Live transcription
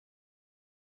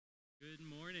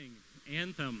Good morning,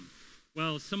 Anthem.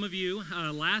 Well, some of you,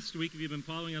 last week, if you've been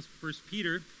following us, First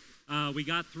Peter, we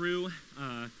got through,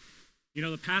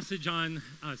 the passage on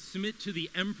submit to the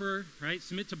emperor, right?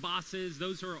 Submit to bosses,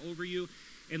 those who are over you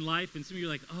in life. And some of you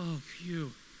are like, oh,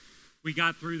 phew, we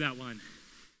got through that one.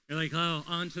 You're like, oh,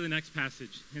 on to the next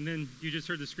passage. And then you just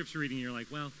heard the scripture reading, and you're like,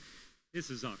 well, this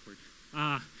is awkward.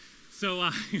 So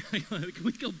can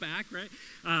we go back, right?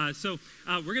 We're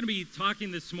going to be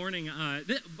talking this morning.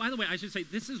 By the way, I should say,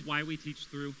 this is why we teach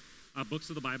through books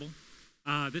of the Bible.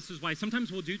 This is why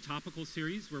sometimes we'll do topical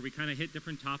series where we kind of hit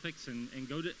different topics and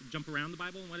go to jump around the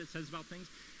Bible and what it says about things.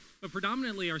 But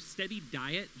predominantly our steady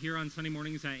diet here on Sunday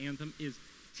mornings at Anthem is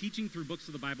teaching through books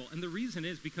of the Bible. And the reason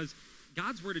is because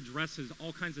God's word addresses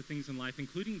all kinds of things in life,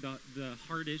 including the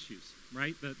hard issues,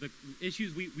 right? The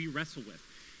issues we wrestle with.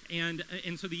 And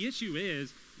so the issue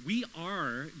is we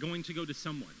are going to go to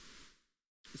someone's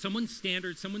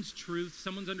standard, someone's truth,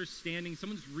 someone's understanding,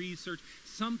 someone's research,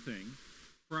 something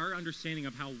for our understanding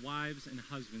of how wives and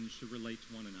husbands should relate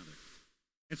to one another.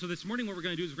 And so this morning what we're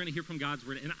going to do is we're going to hear from God's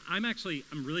word. And I'm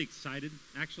really excited,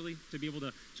 actually, to be able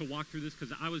to walk through this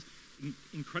because I was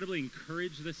incredibly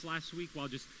encouraged this last week while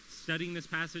just studying this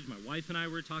passage. My wife and I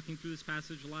were talking through this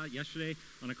passage a lot yesterday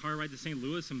on a car ride to St.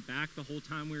 Louis and back the whole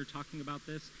time we were talking about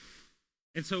this.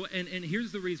 And so, and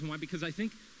here's the reason why, because I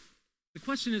think the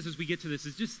question is, as we get to this,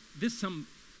 is just this some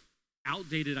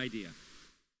outdated idea?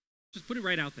 Just put it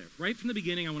right out there. Right from the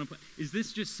beginning, I want to put, is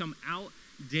this just some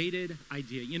outdated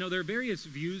idea? You know, there are various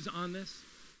views on this.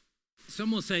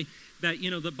 Some will say that,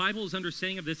 the Bible's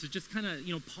understanding of this is just kind of,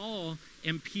 Paul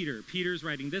and Peter. Peter's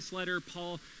writing this letter.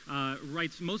 Paul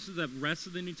writes most of the rest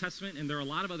of the New Testament, and there are a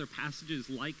lot of other passages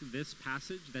like this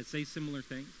passage that say similar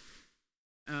things.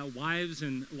 Wives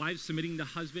submitting to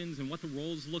husbands and what the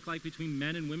roles look like between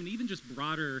men and women, even just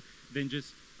broader than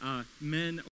just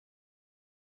men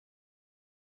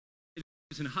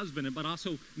and husband, but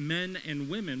also men and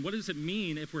women. What does it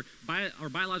mean if our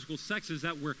biological sex is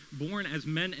that we're born as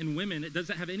men and women? Does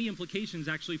that have any implications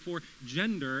actually for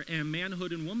gender and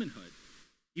manhood and womanhood?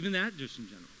 Even that just in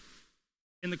general.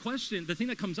 And the thing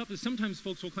that comes up is sometimes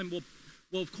folks will claim,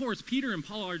 well, of course, Peter and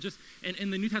Paul are just, and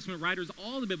the New Testament writers,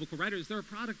 all the biblical writers, they're a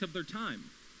product of their time,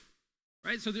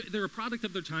 right? So they're a product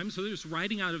of their time, so they're just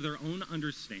writing out of their own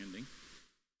understanding.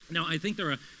 Now, I think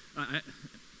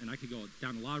and I could go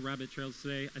down a lot of rabbit trails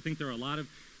today. I think there are a lot of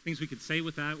things we could say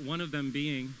with that. One of them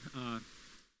being,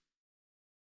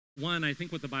 I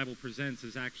think what the Bible presents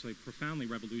is actually profoundly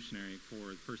revolutionary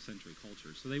for first century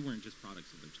culture. So they weren't just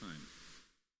products of their time.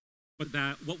 But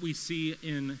that what we see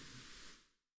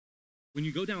when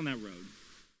you go down that road,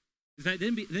 is that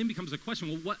then becomes a question,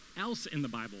 well, what else in the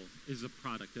Bible is a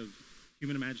product of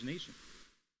human imagination?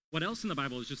 What else in the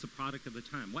Bible is just a product of the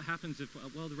time? What happens if,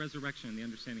 the resurrection, the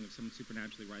understanding of someone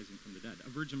supernaturally rising from the dead, a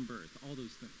virgin birth, all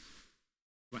those things.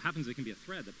 What happens, it can be a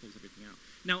thread that pulls everything out.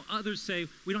 Now, others say,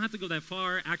 we don't have to go that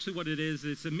far. Actually, what it is,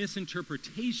 it's a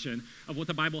misinterpretation of what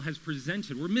the Bible has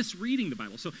presented. We're misreading the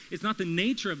Bible. So it's not the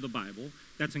nature of the Bible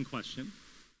that's in question.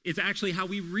 It's actually how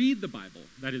we read the Bible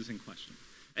that is in question.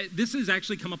 This has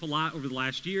actually come up a lot over the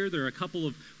last year. There are a couple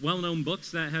of well-known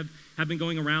books that have been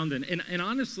going around. And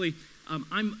honestly,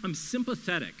 I'm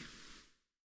sympathetic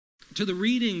to the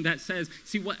reading that says,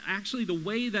 the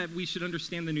way that we should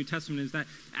understand the New Testament is that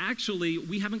actually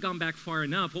we haven't gone back far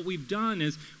enough. What we've done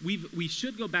is we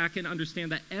should go back and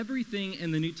understand that everything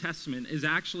in the New Testament is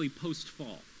actually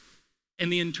post-fall.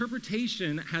 And the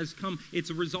interpretation has come, it's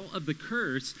a result of the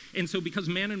curse. And so because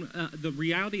the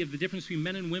reality of the difference between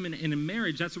men and women in a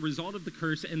marriage, that's a result of the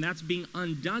curse, and that's being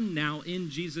undone now in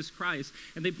Jesus Christ.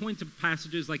 And they point to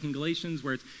passages like in Galatians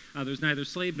where it's, there's neither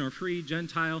slave nor free,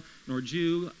 Gentile nor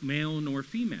Jew, male nor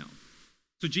female.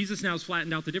 So Jesus now has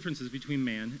flattened out the differences between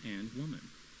man and woman.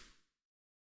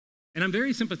 And I'm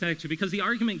very sympathetic to it because the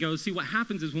argument goes, what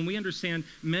happens is when we understand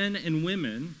men and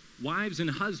women, wives and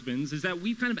husbands, is that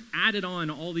we've kind of added on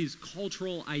all these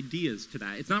cultural ideas to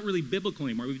that. It's not really biblical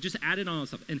anymore. We've just added on all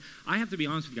this stuff. And I have to be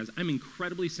honest with you guys, I'm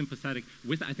incredibly sympathetic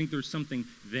with it. I think there's something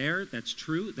there that's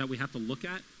true that we have to look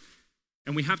at.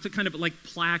 And we have to kind of like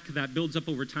plaque that builds up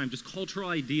over time, just cultural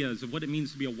ideas of what it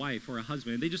means to be a wife or a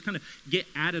husband. And they just kind of get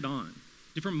added on.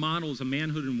 Different models of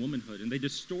manhood and womanhood, and they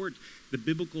distort the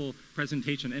biblical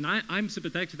presentation. And I'm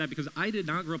sympathetic to that because I did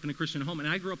not grow up in a Christian home, and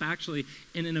I grew up actually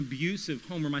in an abusive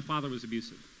home where my father was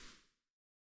abusive.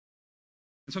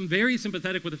 And so I'm very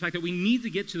sympathetic with the fact that we need to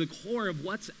get to the core of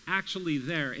what's actually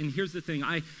there. And here's the thing,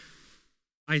 I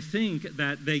think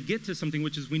that they get to something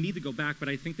which is we need to go back, but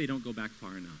I think they don't go back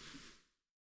far enough.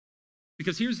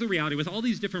 Because here's the reality. With all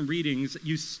these different readings,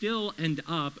 you still end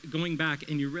up going back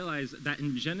and you realize that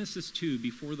in Genesis 2,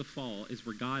 before the fall, is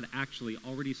where God actually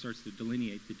already starts to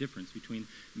delineate the difference between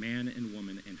man and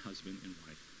woman and husband and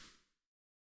wife.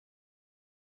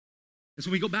 And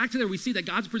so when we go back to there, we see that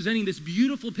God's presenting this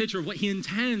beautiful picture of what he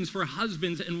intends for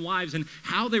husbands and wives and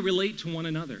how they relate to one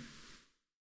another.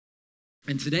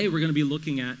 And today we're going to be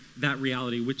looking at that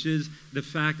reality, which is the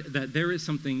fact that there is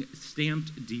something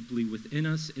stamped deeply within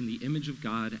us in the image of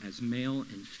God as male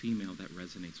and female that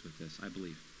resonates with this, I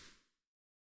believe.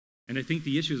 And I think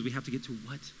the issue is we have to get to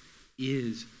what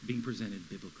is being presented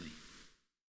biblically.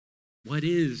 What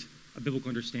is a biblical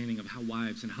understanding of how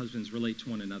wives and husbands relate to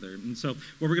one another? And so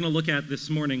what we're going to look at this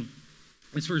morning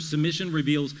is first, submission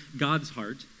reveals God's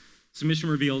heart, submission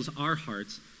reveals our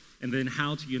hearts, and then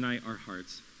how to unite our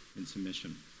hearts in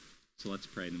submission. So let's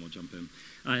pray and then we'll jump in.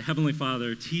 Heavenly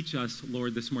Father, teach us,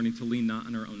 Lord, this morning to lean not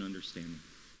on our own understanding.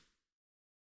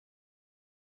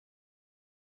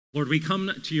 Lord, we come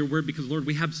to your word because, Lord,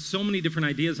 we have so many different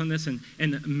ideas on this,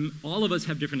 and all of us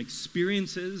have different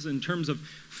experiences in terms of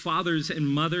fathers and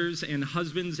mothers and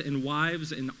husbands and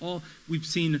wives, and all. We've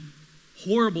seen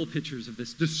horrible pictures of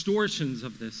this, distortions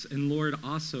of this, and Lord,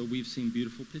 also we've seen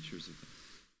beautiful pictures of this.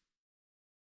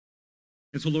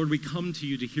 And so, Lord, we come to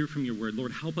you to hear from your word.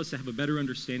 Lord, help us to have a better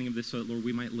understanding of this so that, Lord,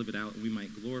 we might live it out and we might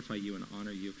glorify you and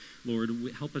honor you. Lord,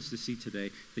 help us to see today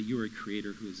that you are a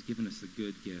creator who has given us the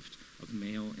good gift of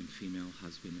male and female,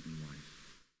 husband and wife.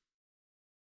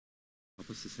 Help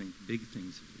us to think big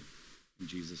things of you. In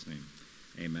Jesus' name,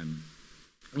 amen.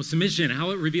 Well, submission,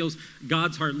 how it reveals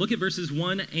God's heart. Look at verses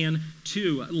 1 and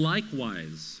 2.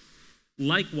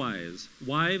 Likewise,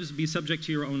 wives, be subject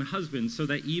to your own husbands, so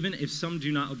that even if some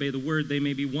do not obey the word, they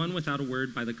may be won without a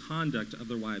word by the conduct of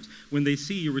their wives, when they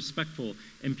see your respectful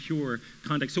and pure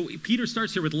conduct. So Peter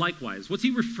starts here with likewise. What's he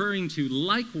referring to?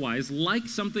 Likewise, like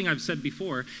something I've said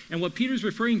before. And what Peter's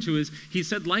referring to is, he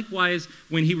said likewise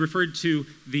when he referred to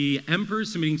the emperor,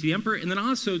 submitting to the emperor, and then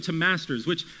also to masters,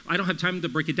 which I don't have time to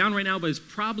break it down right now, but is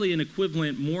probably an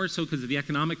equivalent more so because of the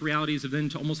economic realities of then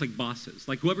to almost like bosses.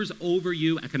 Like whoever's over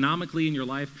you economically in your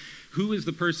life, who is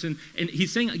the person? And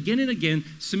he's saying again and again,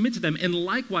 submit to them. And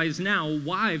likewise now,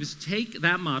 wives, take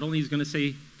that model, and he's going to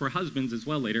say for husbands as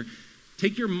well later,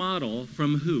 take your model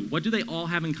from who? What do they all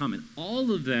have in common?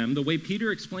 All of them, the way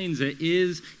Peter explains it,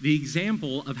 is the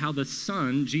example of how the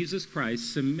Son, Jesus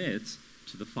Christ, submits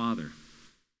to the Father.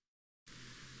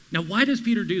 Now, why does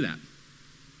Peter do that?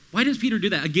 Why does Peter do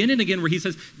that? Again and again, where he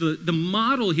says the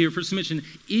model here for submission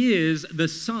is the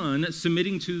Son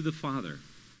submitting to the Father.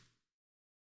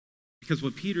 Because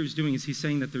what Peter's doing is he's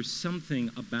saying that there's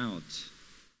something about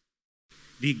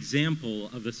the example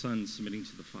of the Son submitting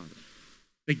to the Father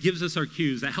that gives us our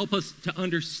cues, that help us to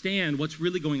understand what's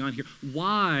really going on here,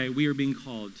 why we are being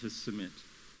called to submit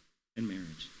in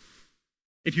marriage.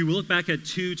 If you look back at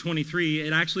 2:23,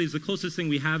 it actually is the closest thing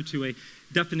we have to a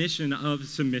definition of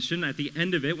submission. At the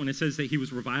end of it, when it says that he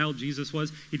was reviled, Jesus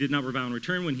was, he did not revile in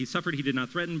return. When he suffered, he did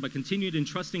not threaten, but continued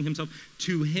entrusting himself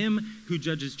to him who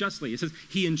judges justly. It says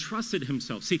he entrusted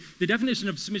himself. See, the definition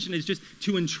of submission is just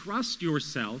to entrust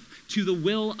yourself to the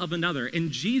will of another.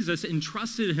 And Jesus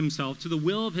entrusted himself to the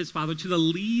will of his Father, to the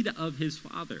lead of his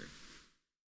Father.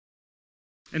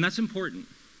 And that's important.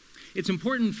 It's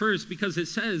important first because it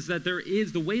says that there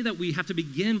is the way that we have to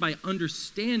begin by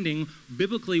understanding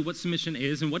biblically what submission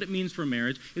is and what it means for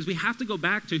marriage is we have to go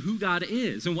back to who God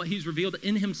is and what he's revealed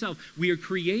in himself. We are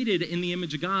created in the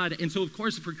image of God. And so, of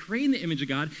course, if we're creating the image of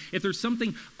God, if there's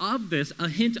something of this, a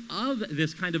hint of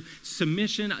this kind of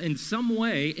submission in some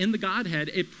way in the Godhead,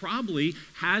 it probably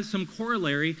has some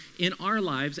corollary in our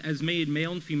lives as made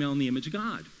male and female in the image of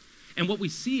God. And what we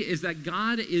see is that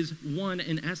God is one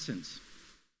in essence.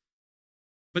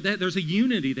 But that there's a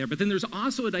unity there. But then there's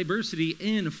also a diversity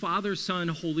in Father, Son,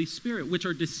 Holy Spirit, which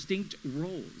are distinct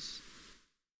roles.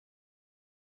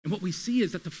 And what we see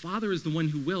is that the Father is the one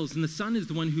who wills, and the Son is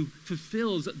the one who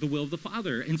fulfills the will of the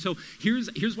Father. And so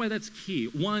here's why that's key.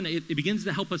 One, it begins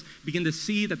to help us begin to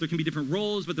see that there can be different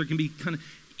roles, but there can be kind of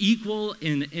equal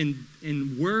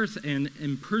in worth and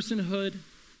in personhood.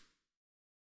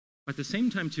 But at the same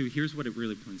time, too, here's what it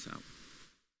really points out.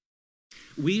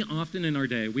 We often in our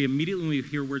day, we immediately, when we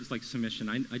hear words like submission,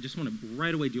 I just want to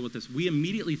right away deal with this. We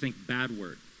immediately think bad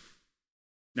word.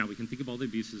 Now, we can think of all the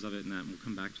abuses of it and that, and we'll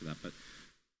come back to that, but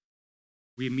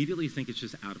we immediately think it's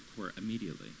just out of court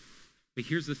immediately. But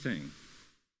here's the thing.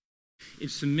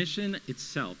 If submission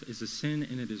itself is a sin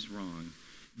and it is wrong,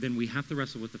 then we have to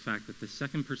wrestle with the fact that the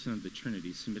second person of the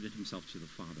Trinity submitted himself to the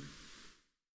Father.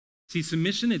 See,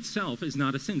 submission itself is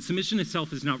not a sin. Submission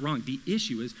itself is not wrong. The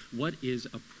issue is, what is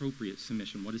appropriate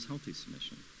submission? What is healthy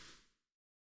submission?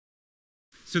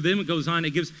 So then it goes on,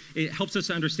 it helps us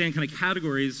to understand kind of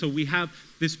categories. So we have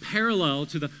this parallel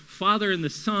to the Father and the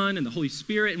Son and the Holy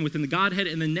Spirit and within the Godhead,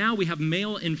 and then now we have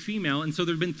male and female. And so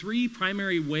there have been three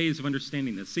primary ways of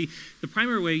understanding this. See, the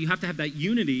primary way, you have to have that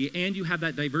unity and you have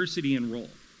that diversity in role,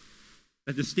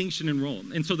 that distinction in role.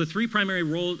 And so the three primary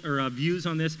views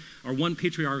on this are one,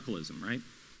 patriarchalism, right?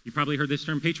 You probably heard this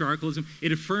term, patriarchalism.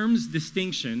 It affirms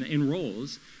distinction in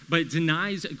roles, but it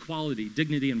denies equality,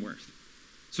 dignity, and worth.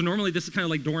 So normally this is kind of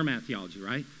like doormat theology,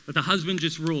 right? That the husband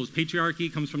just rules.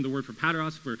 Patriarchy comes from the word for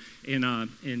pateros,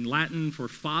 in Latin for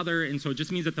father, and so it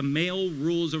just means that the male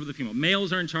rules over the female.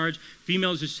 Males are in charge,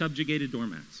 females are subjugated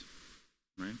doormats,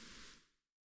 right?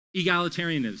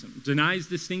 Egalitarianism denies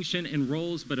distinction in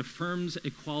roles, but affirms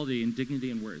equality in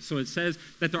dignity and worth. So it says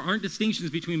that there aren't distinctions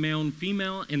between male and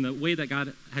female in the way that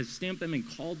God has stamped them and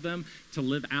called them to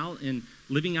live out and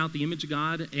living out the image of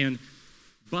God,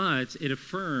 but it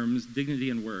affirms dignity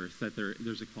and worth, that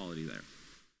there's equality there.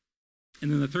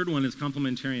 And then the third one is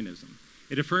complementarianism.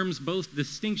 It affirms both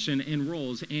distinction in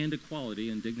roles and equality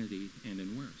in dignity and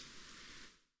in worth.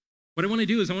 What I want to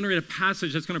do is I want to read a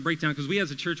passage that's going to break down, because we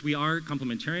as a church, we are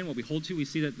complementarian. What we hold to, we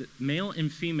see that the male and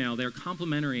female, they're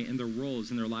complementary in their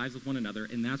roles, in their lives with one another,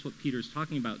 and that's what Peter's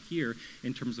talking about here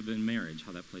in terms of in marriage,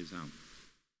 how that plays out.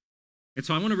 And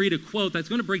so I want to read a quote that's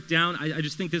going to break down. I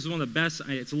just think this is one of the best.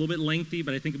 It's a little bit lengthy,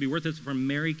 but I think it'll be worth it. It's from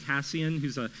Mary Cassian,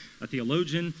 who's a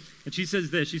theologian. And she says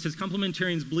this. She says,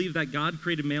 complementarians believe that God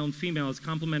created male and female as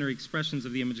complementary expressions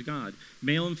of the image of God.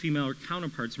 Male and female are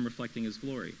counterparts in reflecting his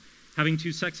glory. Having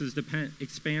two sexes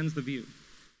expands the view.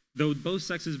 Though both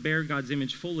sexes bear God's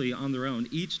image fully on their own,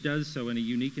 each does so in a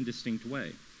unique and distinct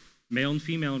way. Male and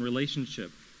female in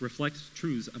relationship reflects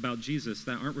truths about Jesus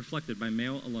that aren't reflected by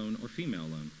male alone or female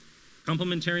alone.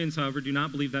 Complementarians, however, do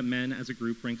not believe that men as a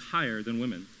group rank higher than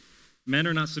women. Men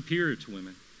are not superior to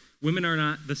women. Women are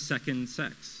not the second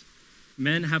sex.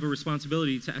 Men have a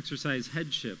responsibility to exercise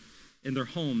headship in their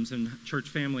homes and church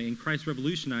family, and Christ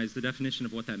revolutionized the definition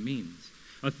of what that means.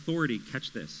 Authority,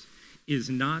 catch this, is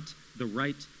not the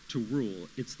right to rule,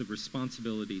 it's the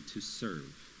responsibility to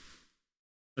serve.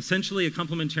 Essentially, a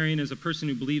complementarian is a person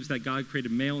who believes that God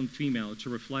created male and female to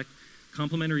reflect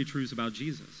complementary truths about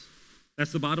Jesus.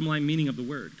 That's the bottom line meaning of the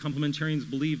word. Complementarians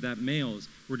believe that males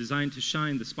were designed to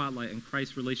shine the spotlight on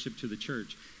Christ's relationship to the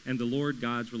church and the Lord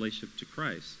God's relationship to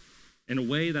Christ in a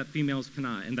way that females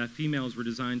cannot, and that females were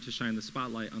designed to shine the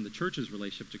spotlight on the church's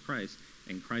relationship to Christ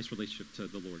and Christ's relationship to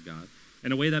the Lord God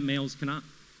in a way that males cannot.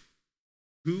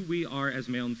 Who we are as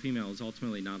male and female is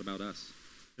ultimately not about us.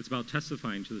 It's about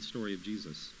testifying to the story of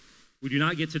Jesus. We do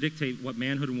not get to dictate what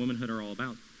manhood and womanhood are all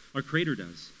about. Our Creator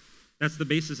does. That's the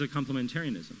basis of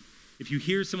complementarianism. If you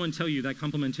hear someone tell you that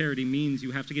complementarity means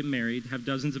you have to get married, have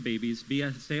dozens of babies, be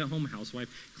a stay-at-home housewife,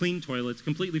 clean toilets,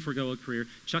 completely forgo a career,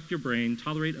 chuck your brain,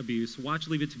 tolerate abuse, watch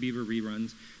Leave It to Beaver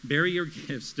reruns, bury your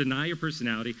gifts, deny your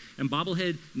personality, and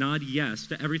bobblehead nod yes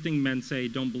to everything men say,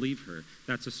 don't believe her,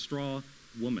 that's a straw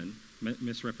woman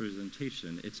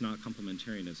misrepresentation. It's not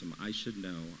complementarianism. I should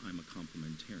know I'm a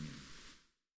complementarian.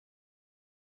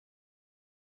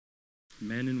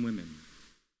 Men and women,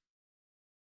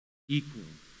 equal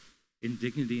in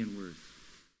dignity and worth,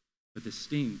 but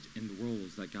distinct in the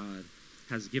roles that God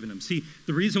has given them. See,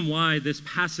 the reason why this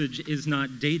passage is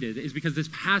not dated is because this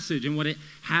passage and what it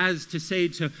has to say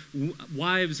to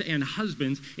wives and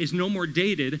husbands is no more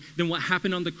dated than what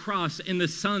happened on the cross in the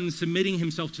Son submitting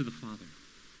himself to the Father.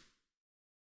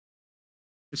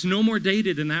 It's no more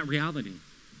dated in that reality.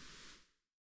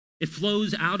 It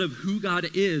flows out of who God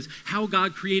is, how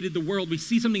God created the world. We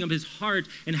see something of his heart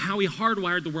and how he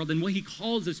hardwired the world and what he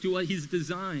calls us to, what he's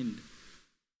designed.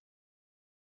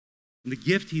 And the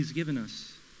gift he's given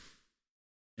us,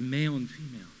 and male and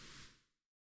female.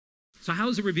 So how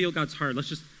does it reveal God's heart? Let's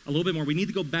just, a little bit more. We need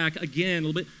to go back again, a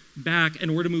little bit back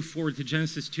in order to move forward to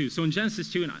Genesis 2. So in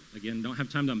Genesis 2, and I, again, don't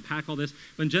have time to unpack all this,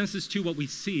 but in Genesis 2, what we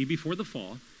see before the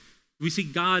fall, we see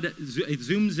God, it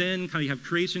zooms in, kind of you have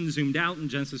creation zoomed out in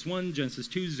Genesis 1, Genesis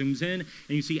 2 zooms in, and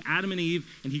you see Adam and Eve,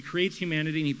 and he creates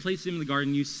humanity, and he places them in the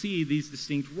garden. You see these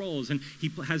distinct roles, and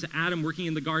he has Adam working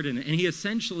in the garden, and he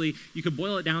essentially, you could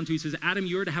boil it down to, he says, Adam,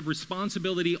 you're to have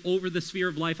responsibility over the sphere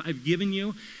of life I've given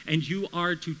you, and you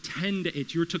are to tend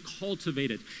it. You're to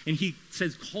cultivate it. And he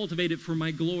says, cultivate it for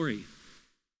my glory.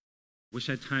 Wish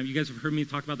I had time. You guys have heard me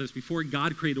talk about this before.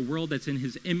 God created a world that's in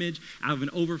his image out of an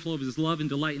overflow of his love and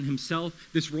delight in himself.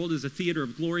 This world is a theater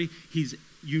of glory. He's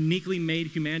uniquely made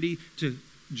humanity to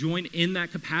join in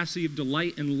that capacity of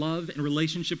delight and love and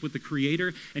relationship with the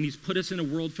Creator, and he's put us in a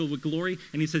world filled with glory,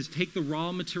 and he says, take the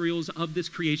raw materials of this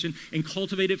creation and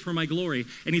cultivate it for my glory.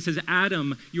 And he says,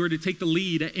 Adam, you are to take the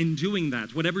lead in doing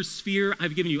that. Whatever sphere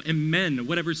I've given you, and men,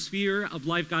 whatever sphere of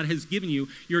life God has given you,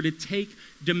 you're to take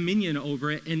dominion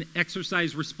over it and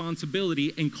exercise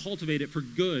responsibility and cultivate it for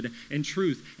good and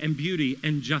truth and beauty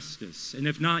and justice. And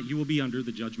if not, you will be under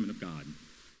the judgment of God.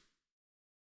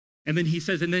 And then he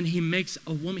says, and then he makes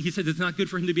a woman, he says it's not good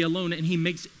for him to be alone, and he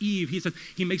makes Eve, he says,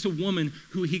 he makes a woman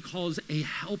who he calls a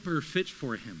helper fit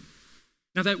for him.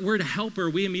 Now that word helper,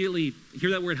 we immediately hear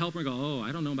that word helper and go, oh,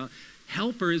 I don't know about.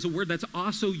 Helper is a word that's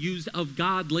also used of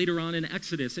God later on in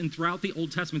Exodus and throughout the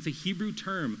Old Testament. It's a Hebrew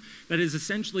term that is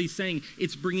essentially saying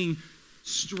it's bringing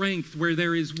strength where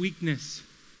there is weakness.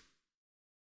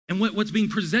 And what's being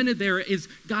presented there is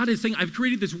God is saying, I've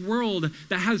created this world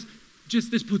that has just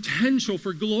this potential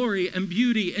for glory and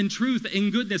beauty and truth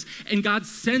and goodness. And God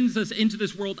sends us into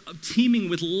this world teeming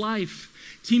with life,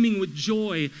 teeming with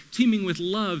joy, teeming with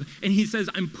love. And he says,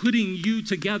 I'm putting you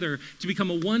together to become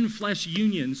a one flesh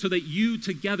union so that you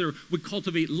together would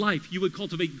cultivate life. You would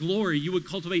cultivate glory. You would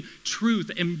cultivate truth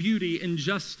and beauty and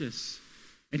justice.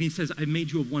 And he says, I've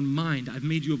made you of one mind. I've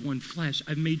made you of one flesh.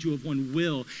 I've made you of one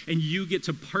will. And you get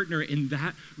to partner in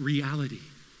that reality.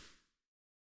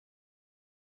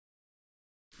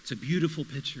 It's a beautiful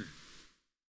picture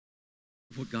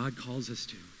of what God calls us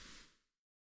to.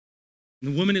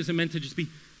 And the woman isn't meant to just be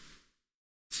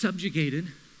subjugated.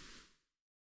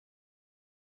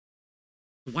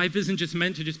 The wife isn't just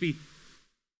meant to just be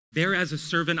there as a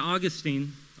servant.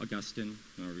 Augustine,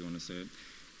 however you want to say it,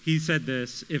 he said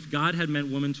this, if God had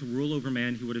meant woman to rule over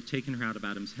man, he would have taken her out of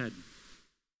Adam's head.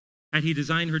 Had he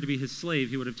designed her to be his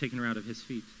slave, he would have taken her out of his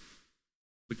feet.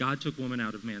 But God took woman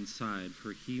out of man's side,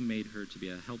 for he made her to be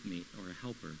a helpmeet or a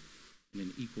helper and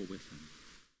an equal with him.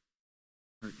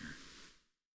 Partner.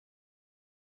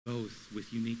 Both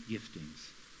with unique giftings.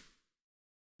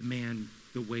 The man,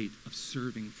 the weight of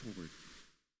serving forward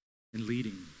and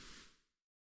leading.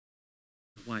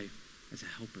 The wife as a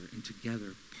helper, and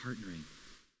together partnering.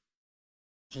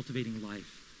 Cultivating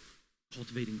life,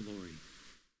 cultivating glory,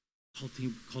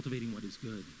 cultivating what is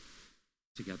good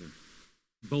together.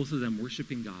 Both of them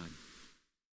worshiping God.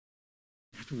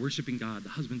 After worshiping God, the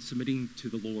husband submitting to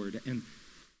the Lord and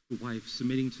the wife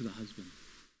submitting to the husband.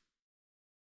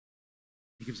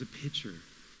 He gives a picture,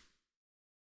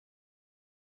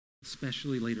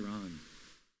 especially later on,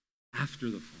 after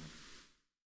the fall.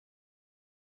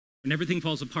 When everything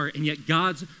falls apart, and yet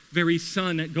God's very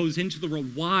Son goes into the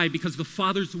world. Why? Because the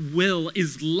Father's will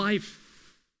is life.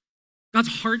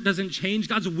 God's heart doesn't change.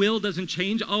 God's will doesn't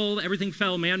change. Oh, everything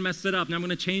fell. Man messed it up. Now I'm going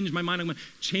to change my mind. I'm going to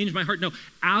change my heart. No,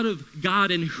 out of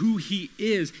God and who he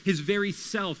is, his very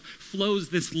self, flows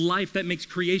this life that makes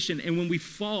creation. And when we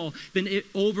fall, then it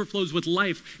overflows with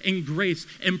life and grace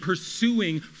and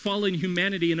pursuing fallen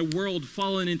humanity in a world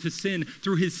fallen into sin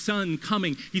through his Son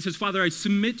coming. He says, Father, I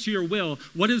submit to your will.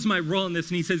 What is my role in this?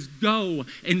 And he says, go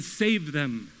and save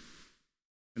them.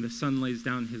 And the Son lays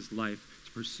down his life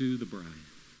to pursue the bride.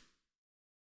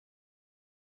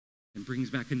 And brings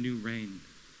back a new reign.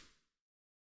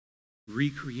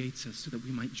 Recreates us so that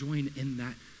we might join in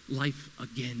that life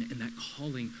again and that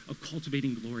calling of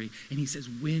cultivating glory. And he says,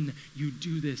 when you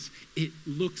do this, it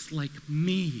looks like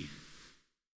me.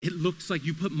 It looks like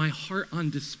you put my heart on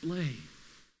display.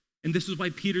 And this is why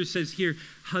Peter says here,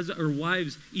 husbands or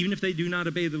wives, even if they do not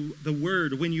obey the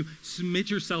word, when you submit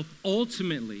yourself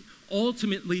ultimately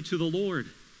to the Lord.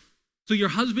 So your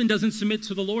husband doesn't submit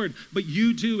to the Lord, but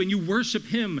you do, and you worship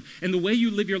him. And the way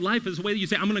you live your life is the way that you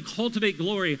say, I'm going to cultivate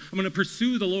glory. I'm going to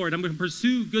pursue the Lord. I'm going to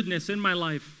pursue goodness in my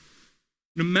life.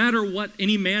 No matter what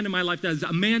any man in my life does,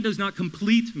 a man does not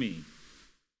complete me.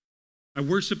 I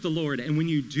worship the Lord. And when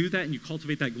you do that and you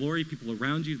cultivate that glory, people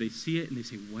around you, they see it and they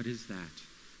say, what is that?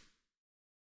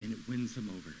 And it wins them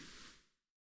over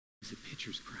because it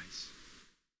pictures Christ.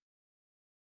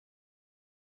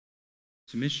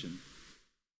 Submission,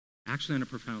 actually on a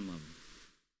profound level,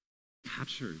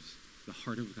 captures the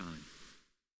heart of God,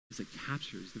 because it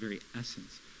captures the very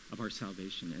essence of our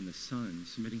salvation and the Son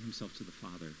submitting himself to the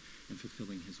Father and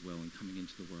fulfilling his will and coming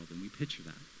into the world. And we picture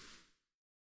that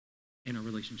in our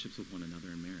relationships with one another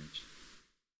in marriage.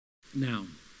 Now,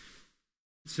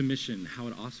 submission, how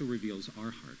it also reveals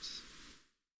our hearts.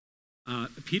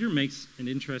 Peter makes an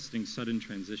interesting sudden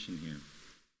transition here.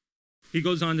 He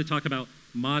goes on to talk about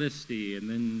modesty, and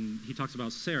then he talks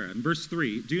about Sarah. In verse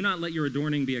 3, do not let your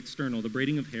adorning be external, the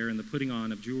braiding of hair and the putting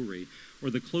on of jewelry, or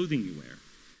the clothing you wear.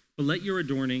 But let your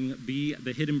adorning be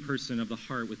the hidden person of the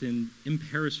heart within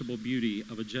imperishable beauty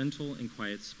of a gentle and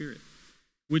quiet spirit,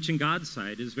 which in God's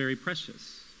sight is very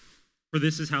precious. For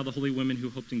this is how the holy women who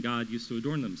hoped in God used to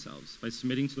adorn themselves, by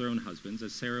submitting to their own husbands,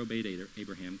 as Sarah obeyed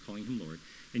Abraham, calling him Lord.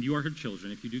 And you are her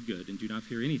children if you do good and do not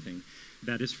fear anything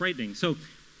that is frightening. So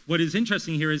what is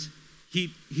interesting here is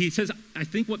he says, I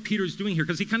think what Peter's doing here,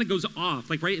 because he kind of goes off,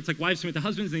 like, right? It's like wives submit to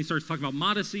husbands, then he starts talking about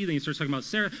modesty, then he starts talking about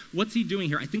Sarah. What's he doing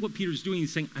here? I think what Peter's doing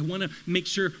is saying, I want to make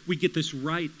sure we get this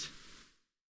right.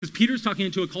 Because Peter's talking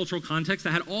into a cultural context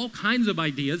that had all kinds of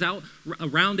ideas out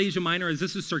around Asia Minor as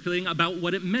this is circulating about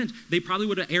what it meant. They probably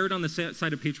would have erred on the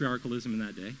side of patriarchalism in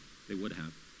that day. They would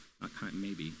have.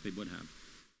 Maybe. They would have.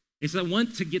 He says, I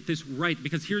want to get this right,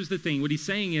 because here's the thing. What he's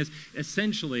saying is,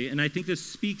 essentially, and I think this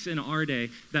speaks in our day,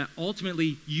 that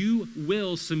ultimately you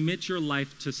will submit your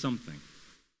life to something.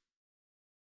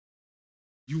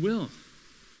 You will.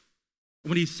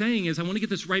 What he's saying is, I want to get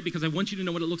this right because I want you to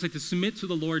know what it looks like to submit to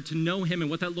the Lord, to know him and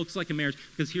what that looks like in marriage.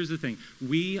 Because here's the thing.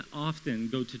 We often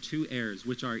go to two errors,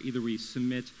 which are either we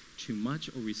submit too much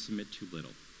or we submit too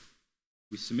little.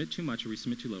 We submit too much or we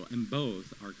submit too little, and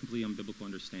both are completely unbiblical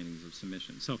understandings of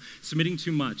submission. So, submitting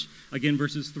too much, again,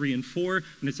 verses 3 and 4,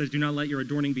 when it says, do not let your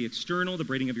adorning be external, the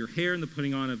braiding of your hair and the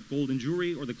putting on of gold and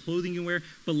jewelry or the clothing you wear,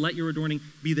 but let your adorning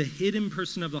be the hidden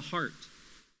person of the heart,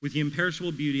 with the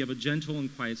imperishable beauty of a gentle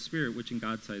and quiet spirit, which in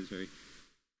God's sight is very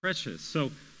precious.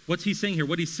 So, what's he saying here?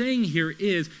 What he's saying here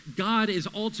is, God is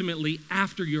ultimately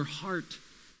after your heart.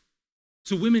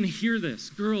 So women, hear this.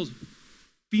 Girls,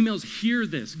 females, hear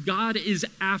this. God is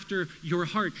after your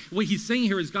heart. What he's saying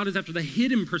here is God is after the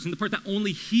hidden person, the part that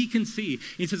only he can see.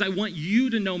 And he says, I want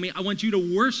you to know me. I want you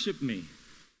to worship me.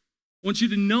 I want you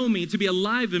to know me, to be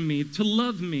alive in me, to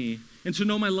love me, and to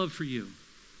know my love for you.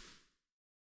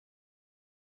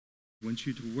 I want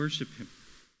you to worship him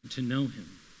and to know him.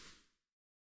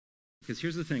 Because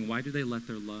here's the thing. Why do they let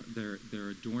their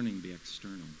adorning be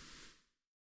external?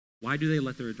 Why do they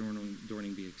let their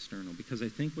adorning be external? Because I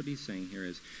think what he's saying here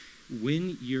is,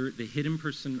 when the hidden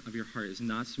person of your heart is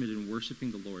not submitted in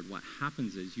worshiping the Lord, what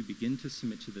happens is you begin to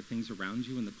submit to the things around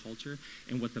you in the culture,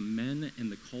 and what the men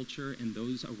and the culture and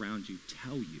those around you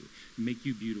tell you make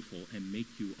you beautiful and make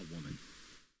you a woman.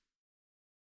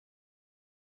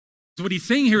 So what he's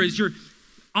saying here is,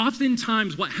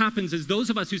 oftentimes what happens is those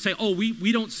of us who say, oh,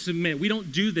 we don't submit, we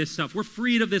don't do this stuff, we're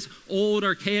freed of this old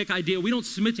archaic idea, we don't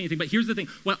submit to anything. But here's the thing,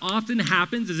 what often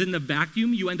happens is in the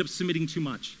vacuum, you end up submitting too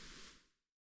much.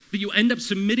 That you end up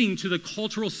submitting to the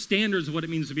cultural standards of what it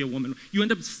means to be a woman. You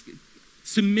end up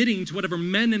submitting to whatever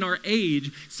men in our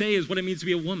age say is what it means to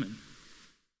be a woman.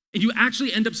 And you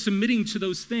actually end up submitting to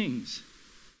those things.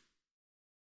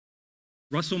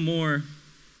 Russell Moore,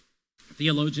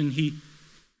 theologian, he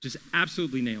just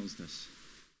absolutely nails this.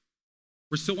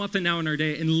 We're so often now in our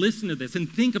day, and listen to this and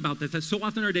think about this, that so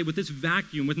often in our day with this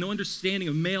vacuum, with no understanding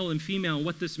of male and female and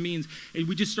what this means, and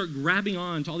we just start grabbing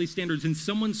on to all these standards and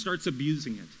someone starts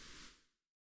abusing it.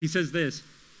 He says this,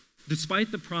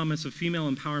 despite the promise of female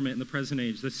empowerment in the present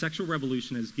age, the sexual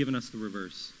revolution has given us the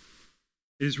reverse.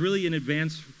 Is it really in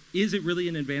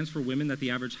advance for women that the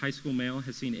average high school male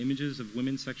has seen images of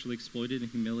women sexually exploited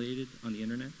and humiliated on the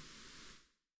internet?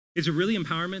 Is it really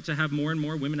empowerment to have more and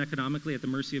more women economically at the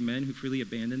mercy of men who freely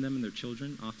abandon them and their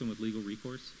children, often with legal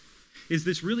recourse? Is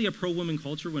this really a pro-woman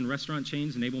culture when restaurant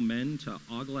chains enable men to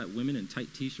ogle at women in tight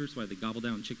t-shirts while they gobble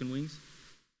down chicken wings?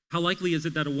 How likely is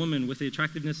it that a woman with the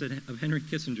attractiveness of Henry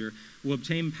Kissinger will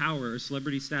obtain power or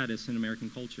celebrity status in American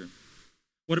culture?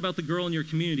 What about the girl in your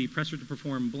community pressured to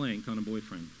perform blank on a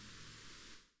boyfriend?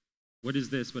 What is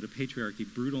this but a patriarchy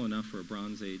brutal enough for a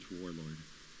Bronze Age warlord?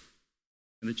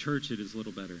 In the church, it is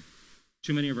little better.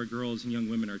 Too many of our girls and young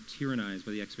women are tyrannized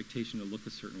by the expectation to look a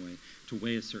certain way, to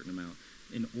weigh a certain amount,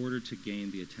 in order to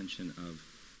gain the attention of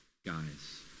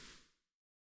guys.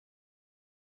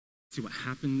 See, what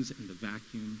happens in the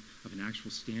vacuum of an actual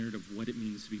standard of what it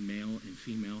means to be male and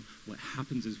female, what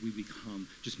happens is we become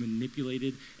just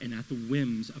manipulated and at the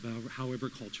whims of however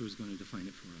culture is going to define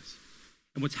it for us.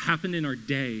 And what's happened in our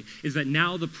day is that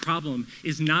now the problem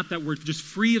is not that we're just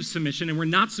free of submission and we're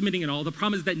not submitting at all. The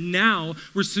problem is that now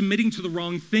we're submitting to the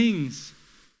wrong things.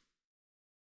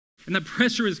 And that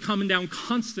pressure is coming down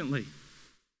constantly.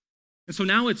 And so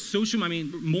now it's social,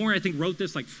 Moore, I think, wrote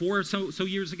this like 4 or so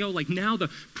years ago. Like now the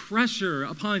pressure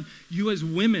upon you as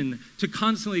women to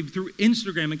constantly, through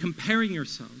Instagram and comparing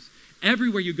yourselves.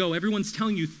 Everywhere you go, everyone's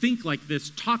telling you, think like this,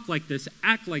 talk like this,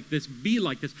 act like this, be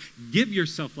like this, give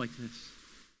yourself like this.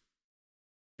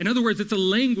 In other words, it's a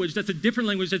language that's a different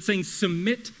language that's saying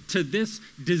submit to this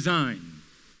design.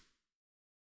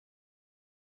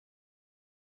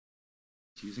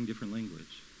 It's using different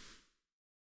language.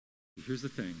 But here's the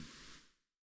thing.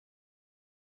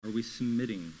 Are we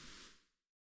submitting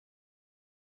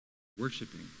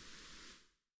worshiping.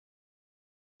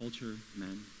 Culture,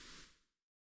 men,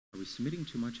 are we submitting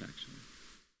too much, actually?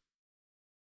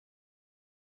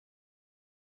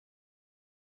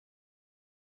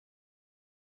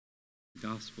 The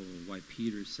gospel, why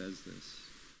Peter says this.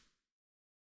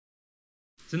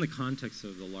 It's in the context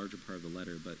of the larger part of the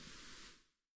letter, but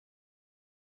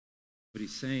what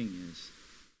he's saying is,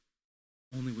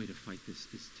 the only way to fight this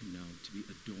is to know, to be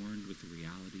adorned with the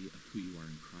reality of who you are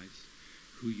in Christ,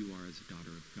 who you are as a daughter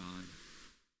of God,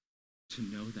 to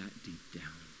know that deep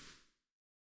down,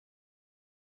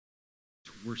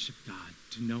 to worship God,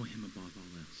 to know him above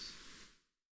all else,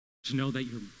 to know that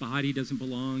your body doesn't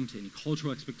belong to any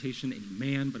cultural expectation, any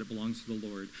man, but it belongs to the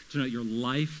Lord, to know that your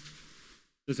life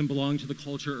doesn't belong to the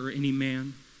culture or any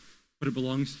man, but it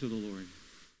belongs to the Lord,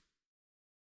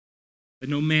 that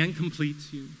no man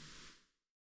completes you.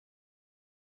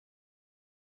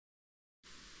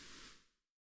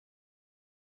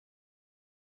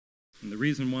 And the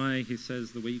reason why he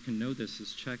says the way you can know this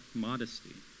is check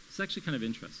modesty. It's actually kind of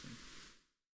interesting.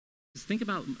 Just think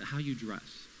about how you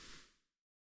dress.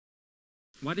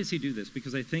 Why does he do this?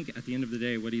 Because I think at the end of the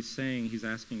day, what he's saying, he's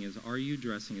asking is, are you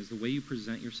dressing, is the way you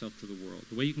present yourself to the world,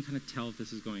 the way you can kind of tell if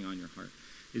this is going on in your heart,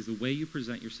 is the way you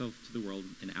present yourself to the world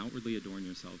and outwardly adorn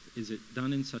yourself, is it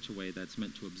done in such a way that's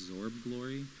meant to absorb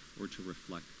glory or to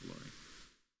reflect glory?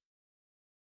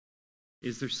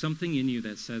 Is there something in you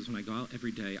that says, when I go out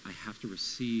every day, I have to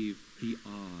receive the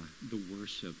awe, the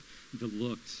worship, the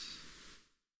looks,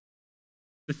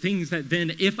 the things that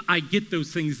then, if I get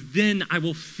those things, then I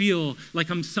will feel like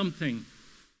I'm something.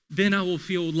 Then I will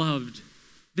feel loved.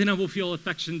 Then I will feel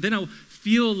affection. Then I'll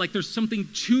feel like there's something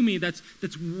to me that's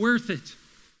worth it.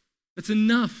 That's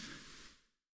enough.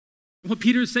 What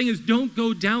Peter is saying is, don't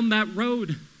go down that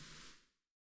road.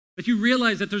 If you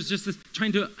realize that there's just this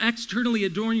trying to externally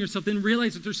adorn yourself, then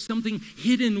realize that there's something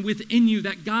hidden within you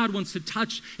that God wants to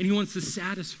touch and he wants to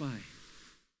satisfy.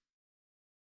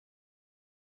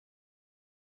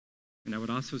 And I would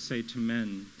also say to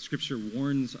men, Scripture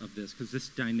warns of this because this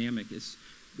dynamic is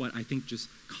what I think just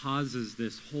causes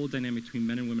this whole dynamic between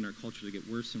men and women in our culture to get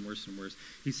worse and worse and worse.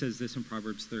 He says this in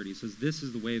Proverbs 30. He says, this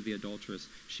is the way of the adulteress.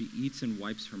 She eats and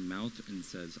wipes her mouth and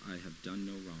says, I have done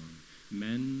no wrong.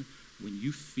 Men, when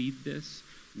you feed this,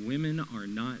 women are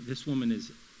not, this woman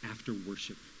is after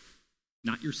worship,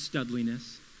 not your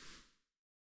studliness.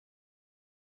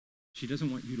 She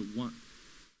doesn't want you,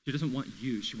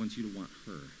 she wants you to want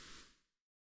her.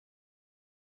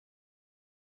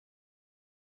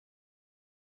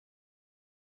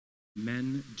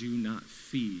 Men do not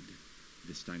feed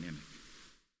this dynamic.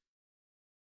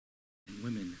 And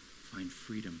women find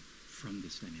freedom from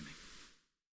this dynamic.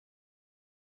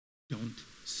 Don't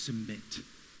submit to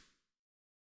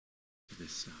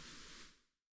this stuff.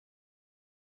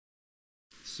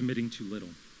 Submitting too little.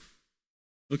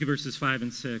 Look at verses 5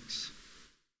 and 6.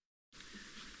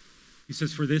 He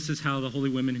says, for this is how the holy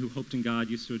women who hoped in God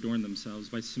used to adorn themselves,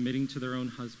 by submitting to their own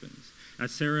husbands.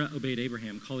 As Sarah obeyed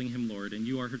Abraham, calling him Lord, and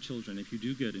you are her children, if you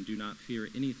do good and do not fear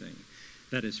anything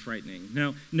that is frightening.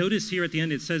 Now, notice here at the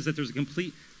end, it says that there's a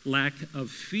complete lack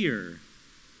of fear.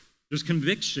 There's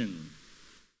conviction.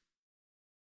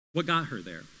 What got her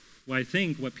there? Well, I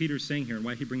think what Peter's saying here and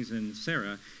why he brings in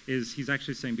Sarah is he's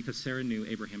actually saying because Sarah knew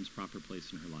Abraham's proper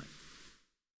place in her life.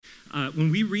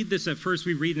 When we read this at first,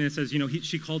 we read and it says,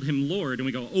 she called him Lord, and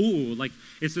we go, oh, like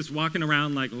it's this walking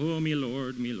around like, oh, me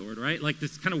Lord, right? Like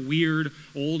this kind of weird,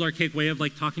 old, archaic way of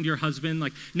like talking to your husband.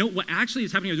 Like, no, what actually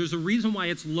is happening here, there's a reason why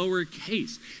it's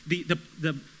lowercase.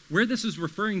 Where this is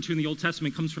referring to in the Old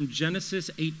Testament comes from Genesis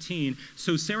 18.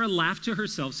 So Sarah laughed to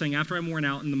herself, saying, after I'm worn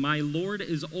out and my Lord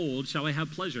is old, shall I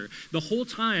have pleasure? The whole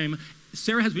time,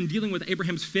 Sarah has been dealing with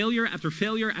Abraham's failure after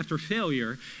failure after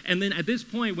failure. And then at this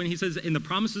point, when he says, and the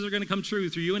promises are going to come true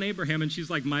through you and Abraham, and she's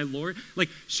like, my Lord, like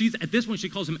at this point, she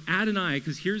calls him Adonai,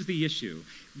 because here's the issue.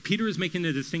 Peter is making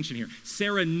a distinction here.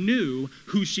 Sarah knew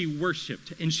who she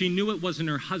worshiped, and she knew it wasn't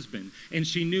her husband, and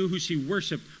she knew who she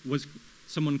worshiped was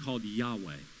someone called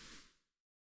Yahweh.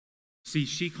 See,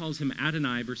 she calls him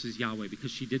Adonai versus Yahweh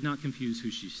because she did not confuse who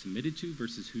she submitted to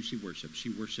versus who she worshiped. She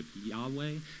worshiped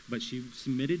Yahweh, but she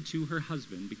submitted to her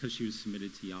husband because she was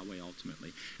submitted to Yahweh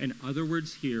ultimately. In other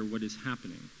words here, what is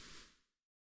happening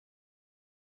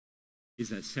is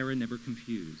that Sarah never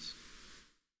confused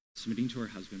submitting to her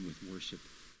husband with worship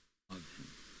of him.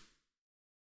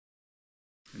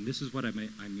 And this is what I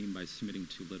mean by submitting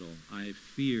too little. I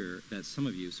fear that some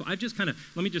of you, so I've just let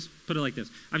me just put it like this.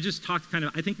 I've just talked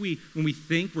I think when we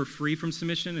think we're free from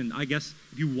submission, and I guess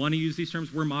if you want to use these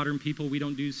terms, we're modern people, we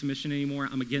don't do submission anymore.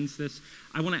 I'm against this.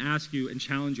 I want to ask you and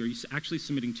challenge you, are you actually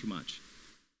submitting too much?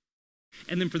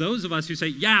 And then for those of us who say,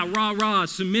 yeah, rah, rah,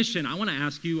 submission, I want to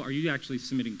ask you, are you actually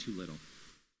submitting too little?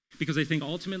 Because I think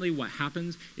ultimately what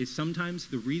happens is sometimes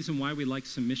the reason why we like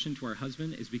submission to our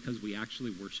husband is because we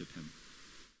actually worship him.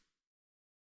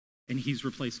 And he's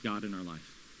replaced God in our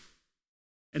life.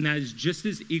 And that is just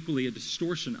as equally a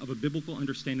distortion of a biblical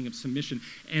understanding of submission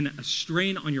and a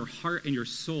strain on your heart and your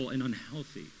soul and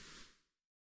unhealthy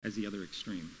as the other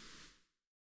extreme.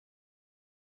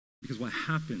 Because what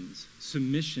happens,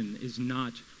 submission is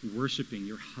not worshiping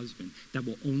your husband. That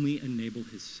will only enable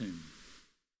his sin.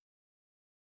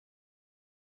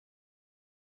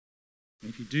 And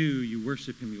if you do, you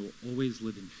worship him, you will always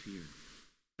live in fear.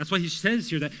 That's why he says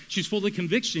here that she's full of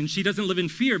conviction. She doesn't live in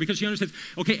fear because she understands,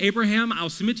 okay, Abraham, I'll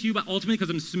submit to you, but ultimately because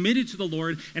I'm submitted to the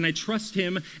Lord and I trust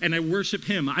him and I worship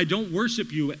him. I don't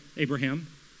worship you, Abraham.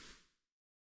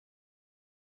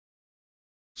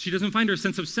 She doesn't find her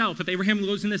sense of self. If Abraham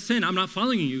goes into sin, I'm not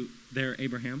following you there,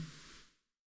 Abraham.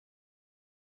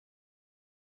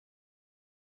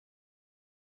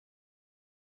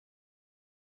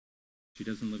 She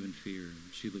doesn't live in fear.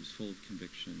 She lives full of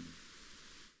conviction.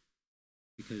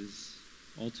 Because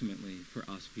ultimately, for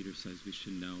us, Peter says we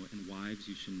should know, and wives,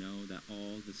 you should know that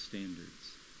all the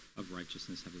standards of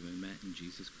righteousness have been met in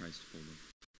Jesus Christ fully.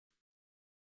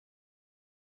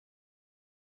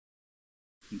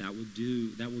 And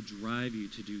that will drive you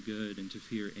to do good and to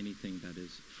fear anything that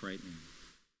is frightening.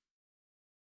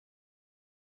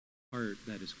 Heart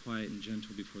that is quiet and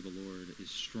gentle before the Lord is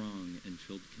strong and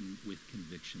filled with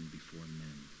conviction before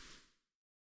men.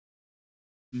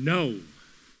 No.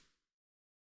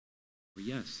 Or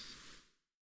yes.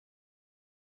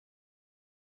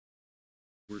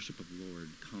 Worship of the Lord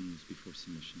comes before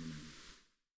submission to men.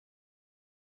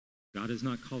 God is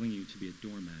not calling you to be a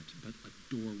doormat, but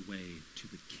a doorway to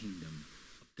the kingdom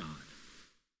of God.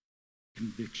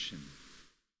 Conviction.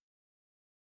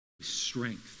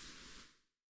 Strength.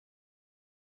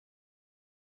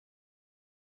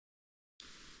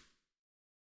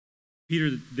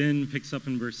 Peter then picks up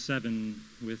in verse 7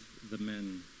 with the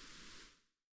men.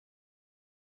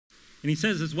 And he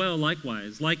says as well,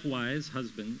 likewise,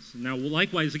 husbands. Now,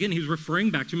 likewise, again, he's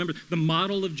referring back to, remember, the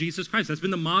model of Jesus Christ. That's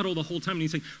been the model the whole time. And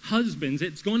he's saying, husbands,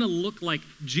 it's going to look like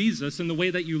Jesus in the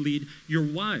way that you lead your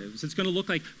wives. It's going to look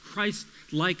like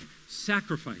Christ-like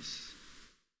sacrifice.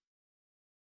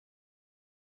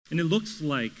 And it looks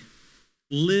like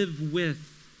live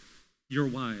with your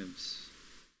wives.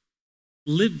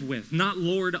 Live with, not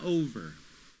lord over.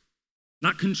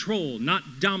 Not control,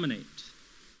 not dominate.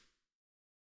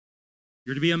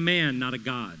 You're to be a man, not a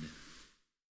god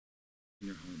in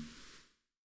your home.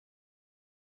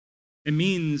 It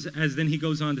means, as then he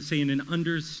goes on to say, in an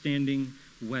understanding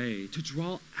way, to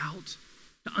draw out,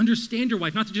 to understand your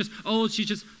wife, not to just, oh, she's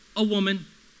just a woman.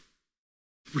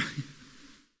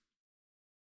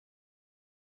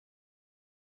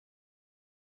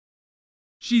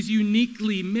 She's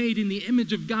uniquely made in the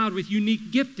image of God with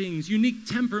unique giftings, unique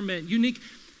temperament, unique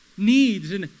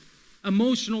needs, and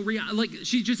emotional reality. Like,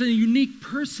 she's just a unique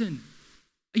person,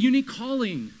 a unique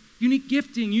calling, unique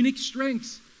gifting, unique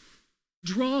strengths.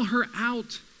 Draw her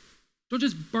out. Don't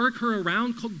just bark her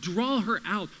around. Draw her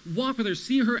out. Walk with her.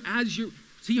 See her as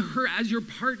your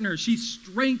partner. She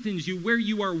strengthens you where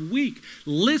you are weak.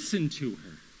 Listen to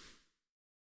her.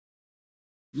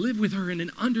 Live with her in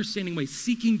an understanding way,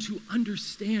 seeking to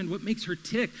understand what makes her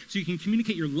tick so you can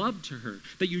communicate your love to her,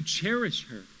 that you cherish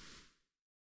her.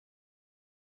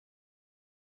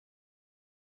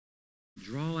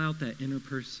 Draw out that inner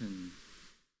person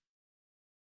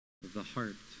of the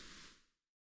heart.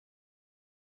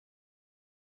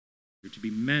 You're to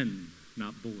be men,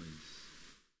 not boys.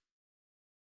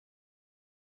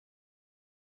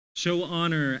 Show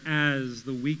honor as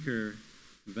the weaker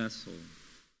vessel.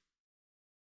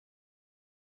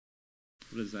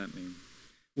 What does that mean?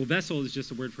 Well, vessel is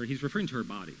just a word for, he's referring to her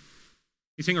body.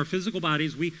 He's saying our physical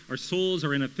bodies, our souls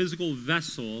are in a physical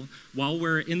vessel while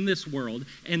we're in this world.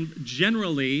 And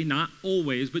generally, not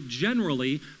always, but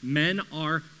generally, men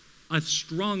are a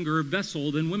stronger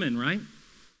vessel than women, right?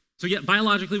 So yeah,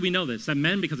 biologically we know this, that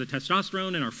men, because of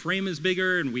testosterone and our frame is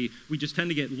bigger and we just tend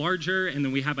to get larger, and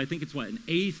then we have, I think it's an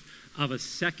eighth of a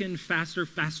second faster,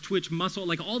 fast twitch muscle,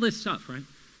 like all this stuff, right?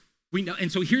 We know,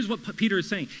 and so here's what Peter is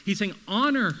saying. He's saying,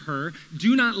 honor her.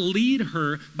 Do not lead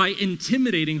her by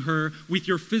intimidating her with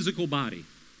your physical body.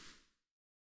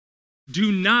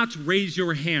 Do not raise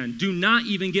your hand. Do not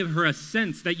even give her a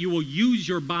sense that you will use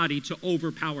your body to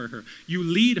overpower her. You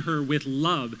lead her with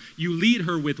love. You lead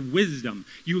her with wisdom.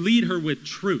 You lead her with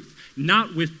truth,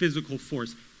 not with physical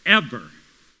force, ever.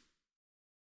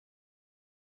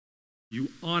 You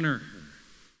honor her.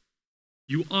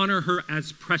 You honor her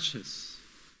as precious.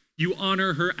 You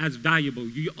honor her as valuable.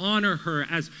 You honor her,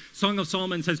 as Song of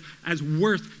Solomon says, as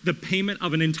worth the payment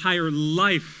of an entire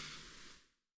life.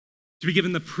 To be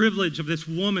given the privilege of this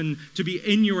woman to be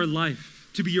in your life,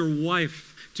 to be your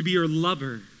wife, to be your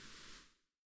lover.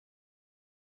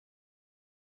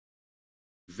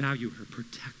 Value her,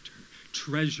 protect her,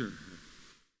 treasure her,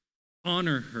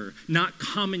 honor her, not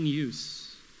common use.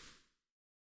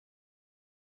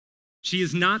 She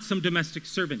is not some domestic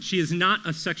servant. She is not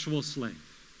a sexual slave.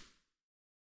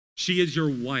 She is your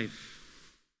wife.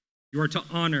 You are to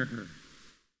honor her.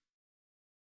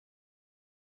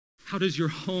 How does your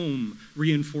home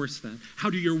reinforce that? How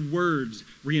do your words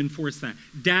reinforce that?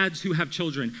 Dads who have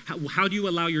children, how do you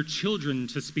allow your children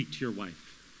to speak to your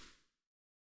wife?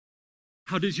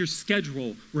 How does your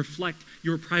schedule reflect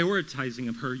your prioritizing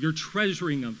of her, your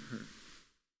treasuring of her?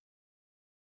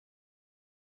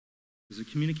 Does it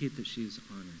communicate that she is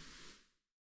honored?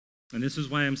 And this is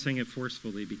why I'm saying it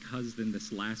forcefully, because then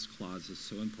this last clause is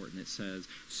so important. It says,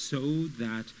 so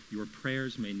that your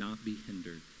prayers may not be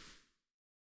hindered.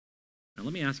 Now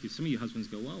let me ask you, some of you husbands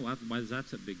go, well, why is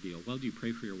that a big deal? Well, do you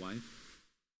pray for your wife?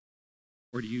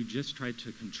 Or do you just try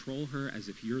to control her as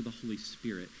if you're the Holy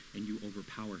Spirit and you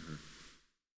overpower her?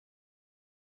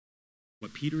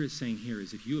 What Peter is saying here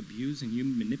is if you abuse and you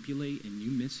manipulate and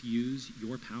you misuse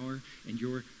your power and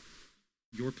your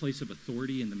place of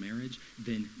authority in the marriage,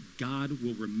 then God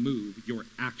will remove your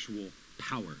actual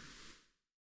power.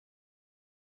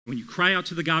 When you cry out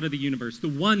to the God of the universe, the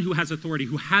one who has authority,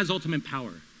 who has ultimate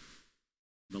power,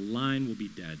 the line will be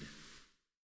dead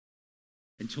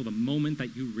until the moment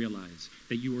that you realize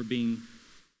that you are being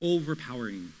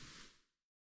overpowering.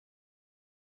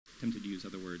 I'm tempted to use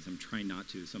other words. I'm trying not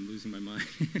to, so I'm losing my mind.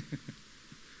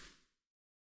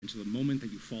 Until the moment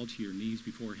that you fall to your knees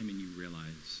before him and you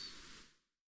realize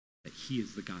that he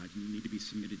is the God. You need to be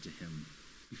submitted to him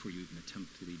before you even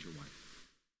attempt to lead your wife.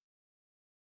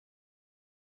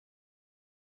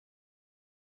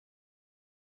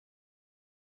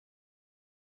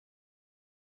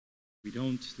 We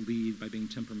don't lead by being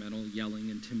temperamental,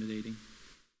 yelling, intimidating,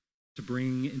 to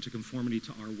bring into conformity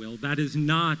to our will. That is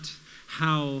not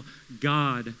how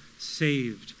God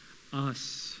saved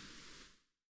us.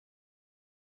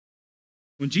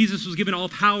 When Jesus was given all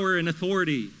power and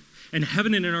authority in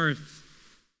heaven and in earth,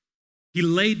 he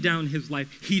laid down his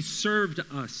life. He served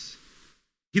us.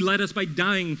 He led us by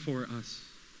dying for us.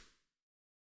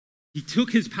 He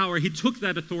took his power, he took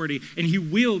that authority, and he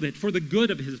wielded it for the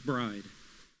good of his bride.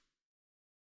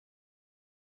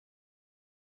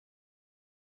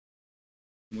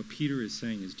 And what Peter is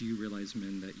saying is, do you realize,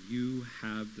 men, that you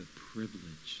have the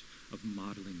privilege of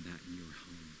modeling that in your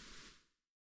home?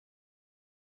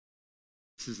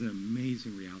 This is an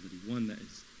amazing reality, one that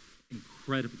is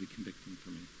incredibly convicting for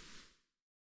me.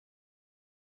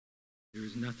 There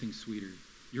is nothing sweeter.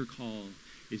 Your call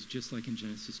is just like in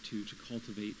Genesis 2, to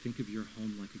cultivate. Think of your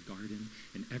home like a garden,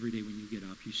 and every day when you get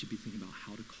up, you should be thinking about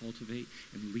how to cultivate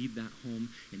and lead that home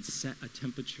and set a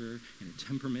temperature and a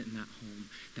temperament in that home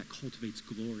that cultivates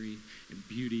glory and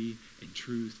beauty and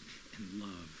truth and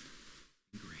love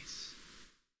and grace.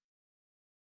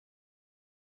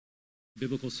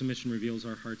 Biblical submission reveals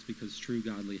our hearts because true,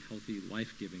 godly, healthy,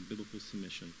 life-giving biblical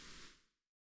submission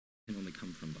can only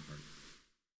come from the heart.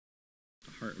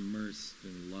 A heart immersed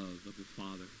in love of the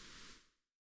Father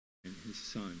and his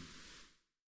Son,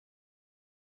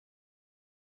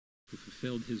 who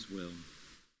fulfilled his will.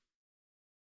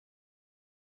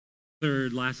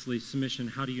 Third, lastly, submission.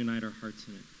 How to unite our hearts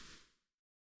in it.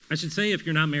 I should say, if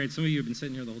you're not married, some of you have been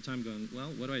sitting here the whole time going, well,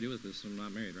 what do I do with this? I'm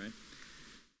not married, right?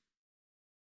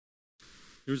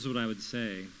 Here's what I would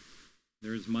say.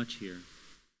 There is much here.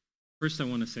 First, I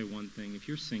want to say one thing. If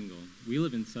you're single, we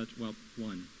live in such, well,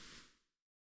 one,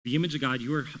 the image of God,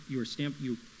 you are stamped,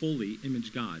 you fully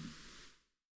image God.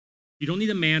 You don't need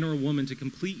a man or a woman to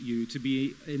complete you to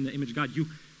be in the image of God. You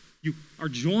are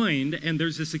joined, and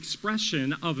there's this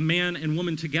expression of man and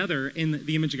woman together in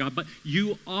the image of God, but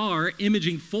you are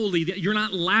imaging fully. You're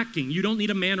not lacking. You don't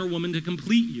need a man or woman to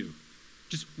complete you.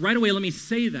 Just right away, let me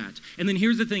say that. And then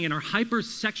here's the thing. In our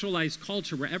hyper-sexualized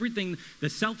culture where everything, the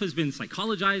self has been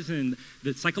psychologized and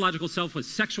the psychological self was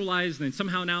sexualized, and then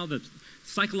somehow now the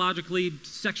psychologically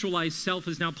sexualized self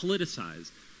is now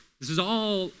politicized. This is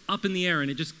all up in the air, and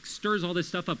it just stirs all this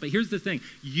stuff up. But here's the thing.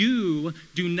 You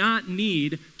do not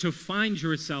need to find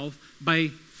yourself by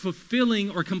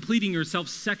fulfilling or completing yourself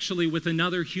sexually with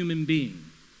another human being.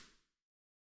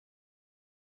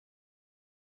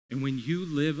 And when you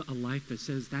live a life that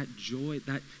says that joy,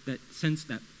 that sense,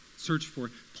 that search for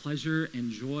pleasure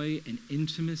and joy and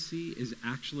intimacy is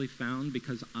actually found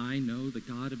because I know the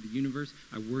God of the universe,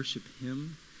 I worship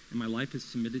him, and my life is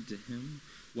submitted to him,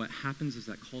 what happens is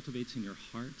that cultivates in your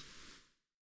heart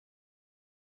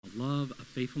a love, a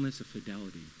faithfulness, a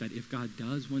fidelity, that if God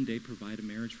does one day provide a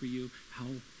marriage for you, how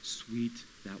sweet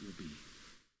that will be.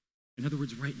 In other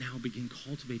words, right now, begin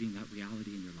cultivating that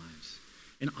reality in your lives.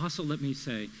 And also, let me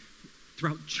say,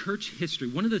 throughout church history,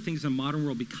 one of the things in the modern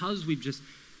world, because we've just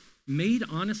made,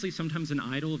 honestly, sometimes an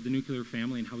idol of the nuclear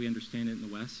family and how we understand it in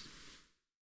the West,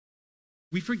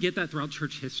 we forget that throughout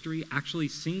church history, actually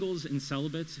singles and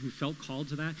celibates who felt called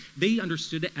to that, they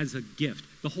understood it as a gift.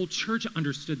 The whole church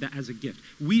understood that as a gift.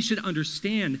 We should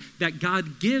understand that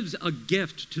God gives a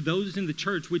gift to those in the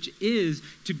church, which is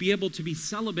to be able to be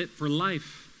celibate for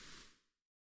life.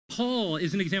 Paul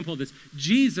is an example of this.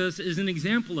 Jesus is an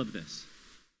example of this.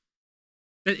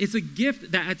 That it's a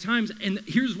gift that at times, and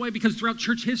here's why, because throughout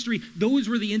church history, those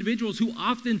were the individuals who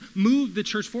often moved the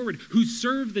church forward, who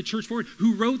served the church forward,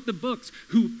 who wrote the books,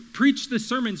 who preached the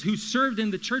sermons, who served in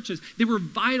the churches. They were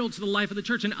vital to the life of the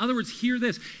church. In other words, hear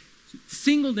this.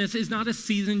 Singleness is not a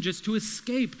season just to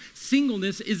escape.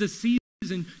 Singleness is a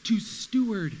season to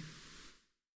steward.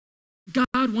 God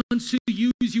wants to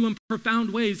use you in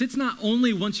profound ways. It's not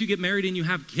only once you get married and you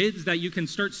have kids that you can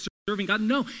start serving God.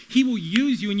 No, he will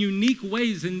use you in unique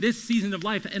ways in this season of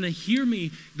life. And hear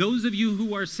me, those of you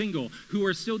who are single, who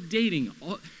are still dating,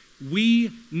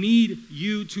 we need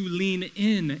you to lean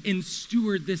in and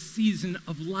steward this season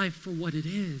of life for what it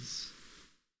is.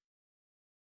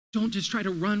 Don't just try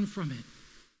to run from it.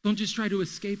 Don't just try to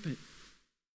escape it.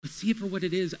 But see it for what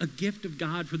it is, a gift of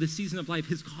God for the season of life,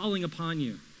 his calling upon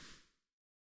you.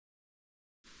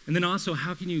 And then also,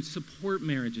 how can you support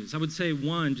marriages? I would say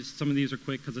one, just some of these are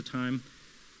quick because of time.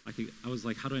 I was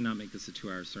like, how do I not make this a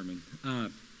 2-hour sermon?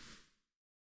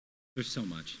 There's so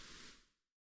much.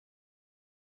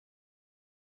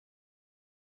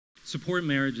 Support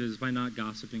marriages by not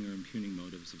gossiping or impugning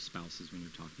motives of spouses when you're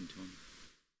talking to them.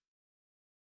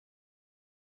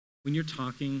 When you're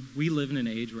talking, we live in an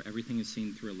age where everything is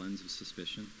seen through a lens of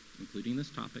suspicion, including this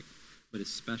topic, but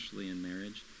especially in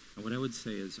marriage. And what I would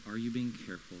say is, are you being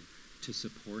careful to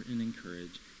support and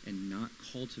encourage and not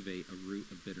cultivate a root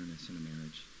of bitterness in a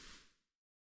marriage?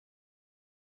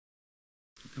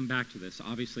 I'll come back to this.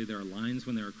 Obviously, there are lines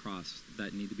when they're crossed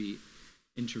that need to be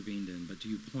intervened in, but do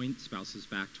you point spouses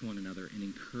back to one another and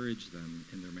encourage them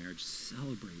in their marriage,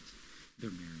 celebrate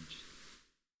their marriage?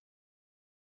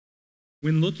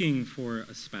 When looking for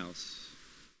a spouse,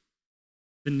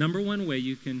 the number one way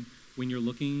you can, when you're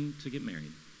looking to get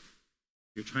married,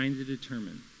 you're trying to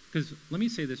determine, because let me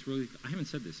say this really, I haven't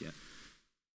said this yet.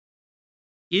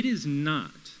 It is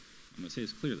not, I'm going to say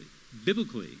this clearly,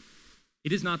 biblically,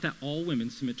 it is not that all women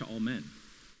submit to all men.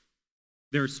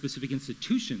 There are specific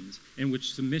institutions in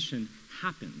which submission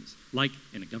happens, like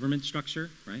in a government structure,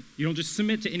 right? You don't just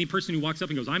submit to any person who walks up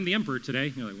and goes, I'm the emperor today.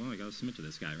 And you're like, well, I got to submit to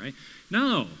this guy, right?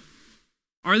 No.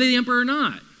 Are they the emperor or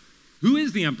not? Who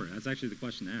is the emperor? That's actually the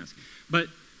question to ask. But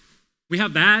we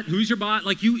have that. Who's your boss?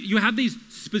 Like you have these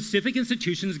specific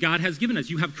institutions God has given us.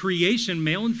 You have creation,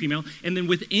 male and female, and then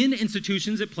within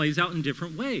institutions, it plays out in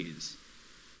different ways.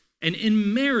 And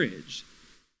in marriage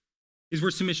is where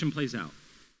submission plays out.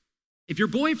 If your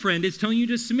boyfriend is telling you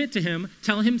to submit to him,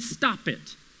 tell him stop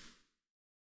it.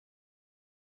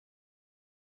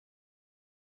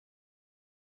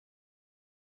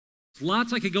 There's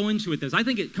lots I could go into with this. I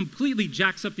think it completely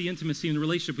jacks up the intimacy in the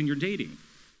relationship when you're dating.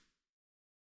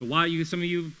 Some of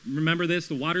you remember this,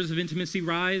 the waters of intimacy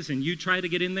rise, and you try to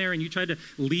get in there, and you try to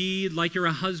lead like you're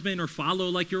a husband or follow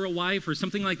like you're a wife or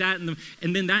something like that, and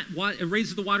then it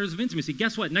raises the waters of intimacy.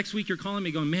 Guess what? Next week you're calling me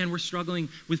going, man, we're struggling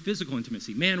with physical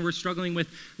intimacy. Man, we're struggling with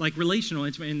like relational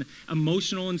intimacy, and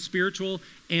emotional and spiritual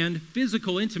and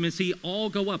physical intimacy all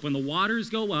go up. When the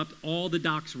waters go up, all the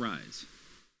docks rise.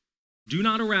 Do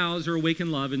not arouse or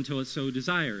awaken love until it so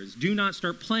desires. Do not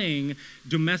start playing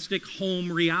domestic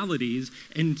home realities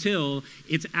until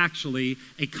it's actually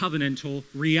a covenantal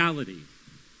reality.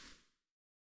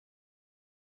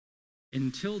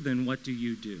 Until then, what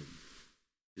do?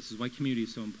 This is why community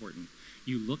is so important.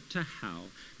 You look to how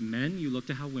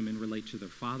women relate to their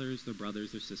fathers, their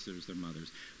brothers, their sisters, their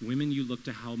mothers. Women, you look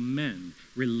to how men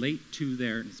relate to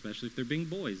and especially if they're being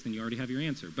boys, then you already have your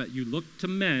answer. But you look to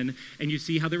men and you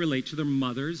see how they relate to their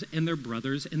mothers and their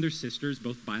brothers and their sisters,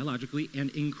 both biologically and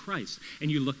in Christ.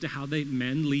 And you look to how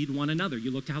men lead one another.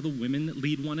 You look to how the women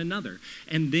lead one another.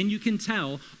 And then you can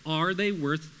tell, are they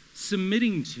worth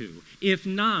submitting to? If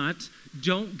not,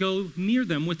 don't go near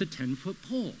them with a 10-foot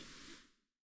pole.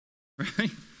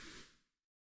 Right?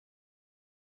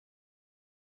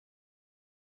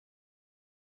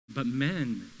 But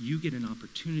men, you get an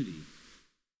opportunity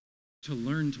to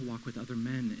learn to walk with other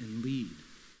men and lead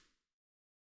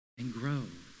and grow.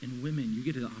 And women, you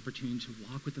get an opportunity to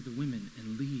walk with other women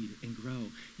and lead and grow.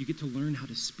 You get to learn how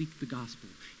to speak the gospel.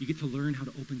 You get to learn how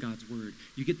to open God's word.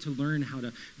 You get to learn how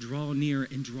to draw near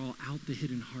and draw out the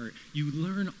hidden heart. You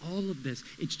learn all of this.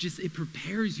 It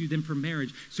prepares you then for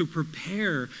marriage. So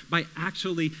prepare by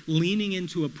actually leaning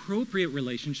into appropriate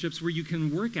relationships where you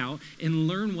can work out and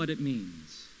learn what it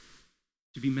means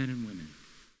to be men and women.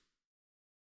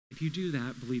 If you do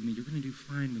that, believe me, you're going to do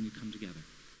fine when you come together.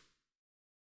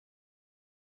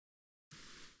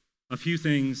 A few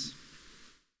things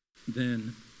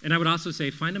then, and I would also say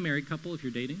find a married couple if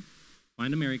you're dating.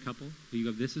 Find a married couple who you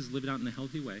go, this is lived out in a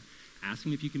healthy way. Ask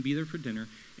them if you can be there for dinner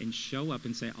and show up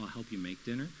and say, I'll help you make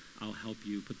dinner. I'll help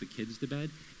you put the kids to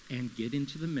bed, and get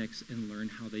into the mix and learn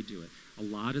how they do it. A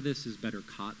lot of this is better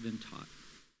caught than taught.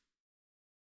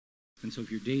 And so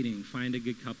if you're dating, find a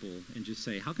good couple and just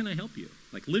say, how can I help you?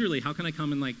 Like literally, how can I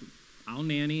come and I'll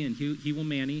nanny and he will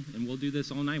manny and we'll do this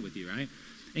all night with you, right?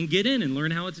 And get in and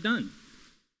learn how it's done.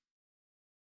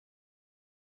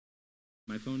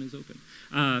 My phone is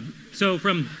open. So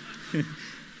from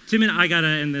Tim and I got to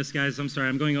end this, guys. I'm sorry,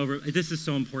 I'm going over. This is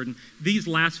so important. These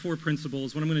last 4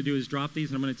 principles, what I'm going to do is drop these,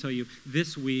 and I'm going to tell you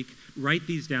this week, write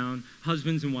these down.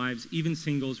 Husbands and wives, even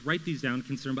singles, write these down.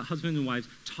 Consider, but husbands and wives,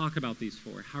 talk about these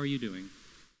 4. How are you doing?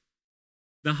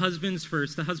 The husbands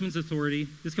first, the husband's authority.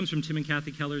 This comes from Tim and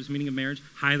Kathy Keller's Meaning of Marriage.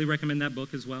 Highly recommend that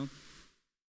book as well.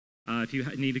 If you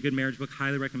need a good marriage book,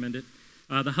 highly recommend it.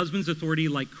 The husband's authority,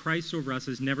 like Christ over us,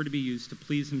 is never to be used to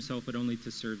please himself, but only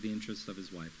to serve the interests of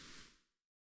his wife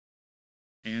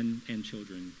and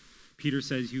children. Peter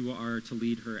says you are to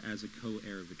lead her as a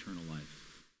co-heir of eternal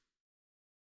life.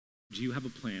 Do you have a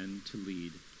plan to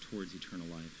lead towards eternal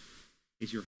life?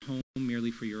 Is your home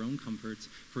merely for your own comforts,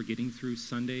 for getting through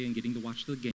Sunday and getting to watch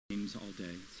the games all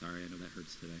day? Sorry, I know that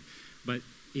hurts today. But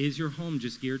is your home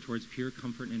just geared towards pure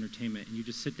comfort and entertainment, and you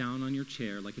just sit down on your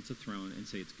chair like it's a throne and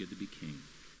say, it's good to be king?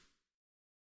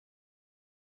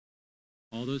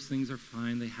 All those things are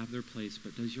fine. They have their place.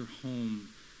 But does your home,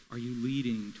 are you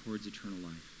leading towards eternal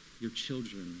life? Your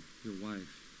children, your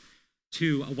wife.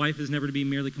 2, a wife is never to be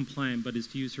merely compliant, but is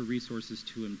to use her resources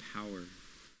to empower.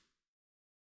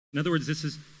 In other words, this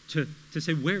is to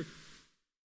say where.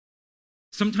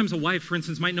 Sometimes a wife, for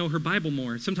instance, might know her Bible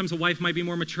more. Sometimes a wife might be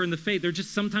more mature in the faith.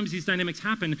 Sometimes these dynamics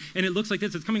happen, and it looks like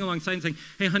this. It's coming alongside and saying,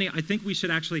 hey, honey, I think we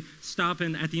should actually stop,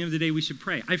 and at the end of the day, we should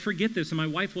pray. I forget this, and my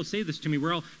wife will say this to me.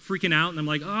 We're all freaking out, and I'm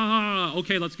like,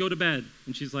 okay, let's go to bed.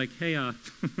 And she's like, hey,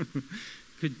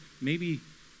 maybe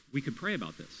we could pray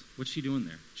about this. What's she doing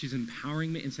there? She's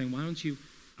empowering me and saying, I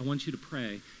want you to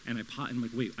pray. And I'm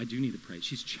like, wait, I do need to pray.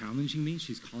 She's challenging me.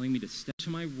 She's calling me to step to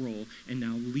my role and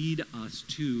now lead us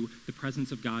to the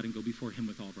presence of God and go before him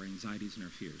with all of our anxieties and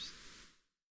our fears.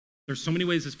 There's so many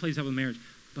ways this plays out with marriage,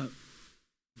 but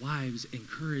wives,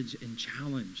 encourage and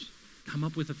challenge. Come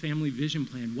up with a family vision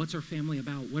plan. What's our family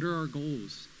about? What are our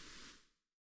goals?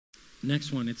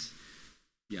 Next one,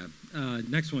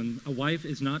 a wife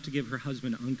is not to give her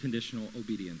husband unconditional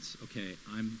obedience. Okay,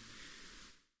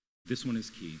 this one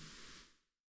is key.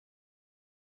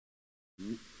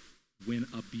 When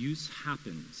abuse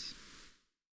happens,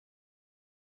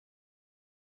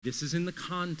 this is in the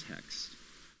context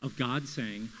of God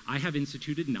saying, I have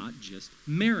instituted not just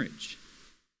marriage.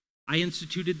 I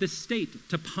instituted the state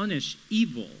to punish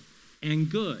evil and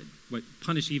good.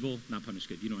 Punish evil, not punish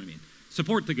good, you know what I mean.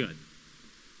 Support the good.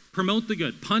 Promote the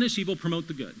good. Punish evil, promote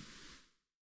the good.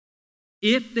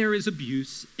 If there is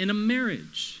abuse in a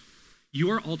marriage, you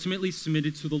are ultimately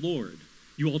submitted to the Lord.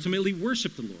 You ultimately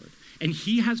worship the Lord. And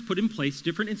he has put in place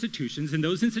different institutions, and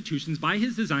those institutions, by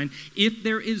his design, if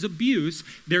there is abuse,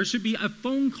 there should be a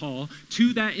phone call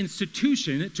to that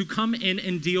institution to come in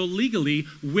and deal legally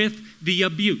with the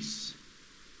abuse.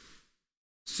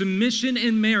 Submission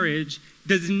in marriage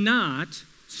does not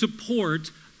support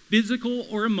physical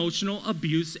or emotional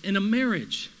abuse in a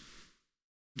marriage.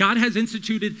 God has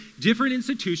instituted different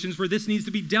institutions where this needs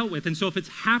to be dealt with. And so if it's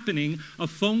happening, a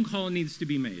phone call needs to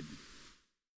be made.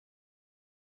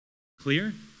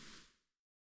 Clear?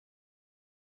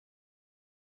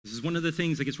 This is one of the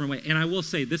things that gets run away. And I will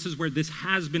say, this is where this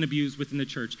has been abused within the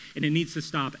church, and it needs to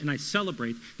stop. And I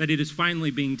celebrate that it is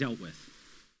finally being dealt with.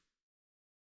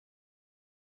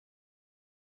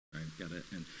 All right, got it.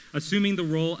 And assuming the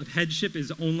role of headship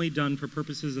is only done for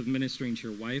purposes of ministering to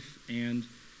your wife and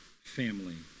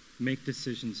family. Make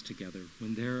decisions together.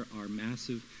 When there are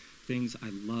massive things, I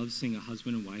love seeing a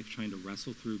husband and wife trying to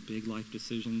wrestle through big life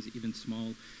decisions, even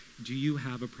small. Do you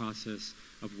have a process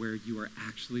of where you are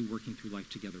actually working through life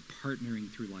together, partnering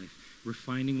through life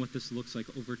refining what this looks like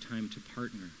over time to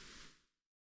partner.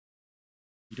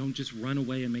 You don't just run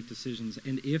away and make decisions.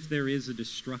 And if there is a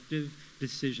destructive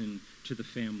decision to the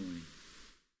family,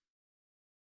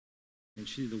 and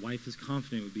the wife is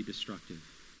confident it would be destructive,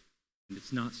 and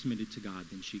it's not submitted to God,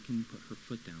 then she can put her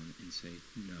foot down and say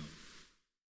no,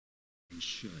 and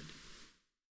should.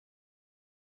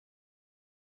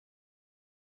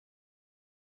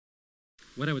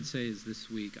 What I would say is this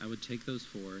week, I would take those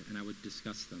four and I would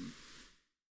discuss them.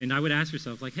 And I would ask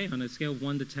yourself, like, hey, on a scale of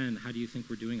 1 to 10, how do you think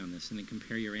we're doing on this? And then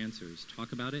compare your answers.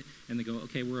 Talk about it, and then go,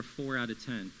 okay, we're a 4 out of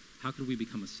 10. How could we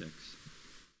become a 6?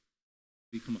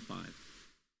 Become a 5?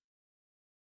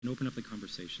 And open up the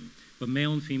conversation. But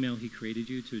male and female, he created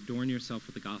you to adorn yourself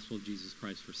with the gospel of Jesus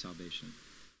Christ for salvation.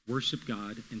 Worship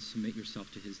God and submit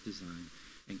yourself to his design,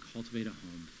 and cultivate a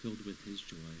home filled with his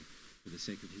joy for the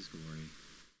sake of his glory,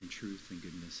 in truth and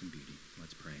goodness and beauty.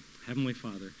 Let's pray. Heavenly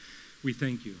Father, we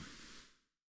thank you,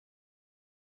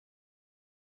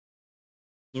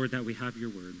 Lord, that we have your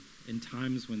word in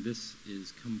times when this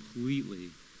is completely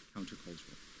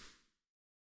countercultural.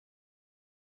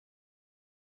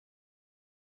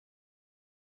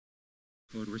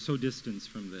 Lord, we're so distant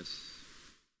from this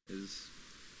as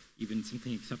even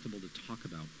something acceptable to talk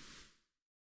about.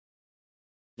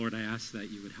 Lord, I ask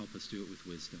that you would help us do it with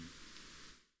wisdom.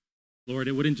 Lord,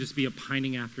 it wouldn't just be a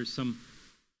pining after some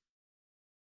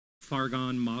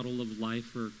far-gone model of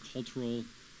life or cultural,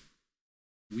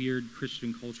 weird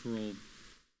Christian cultural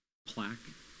plaque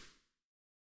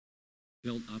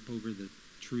built up over the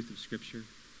truth of Scripture.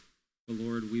 But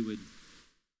Lord, we would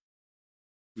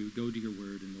go to your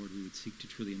word, and Lord, we would seek to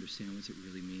truly understand what does it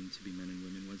really mean to be men and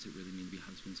women, what does it really mean to be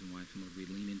husbands and wife, and Lord, we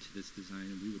lean into this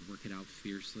design, and we would work it out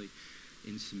fiercely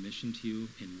in submission to you,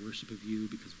 in worship of you,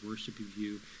 because worship of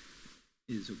you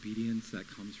is obedience that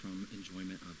comes from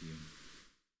enjoyment of you.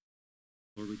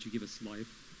 Lord, would you give us life?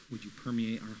 Would you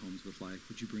permeate our homes with life?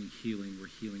 Would you bring healing where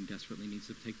healing desperately needs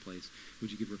to take place?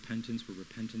 Would you give repentance where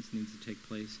repentance needs to take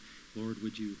place? Lord,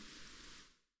 would you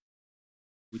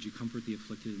comfort the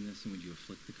afflicted in this, and would you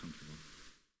afflict the comfortable?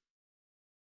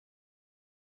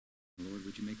 Lord,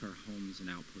 would you make our homes an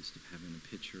outpost of heaven, a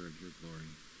picture of your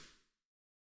glory,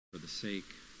 for the sake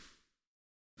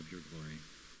of your glory?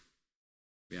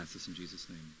 We ask this in Jesus'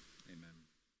 name. Amen.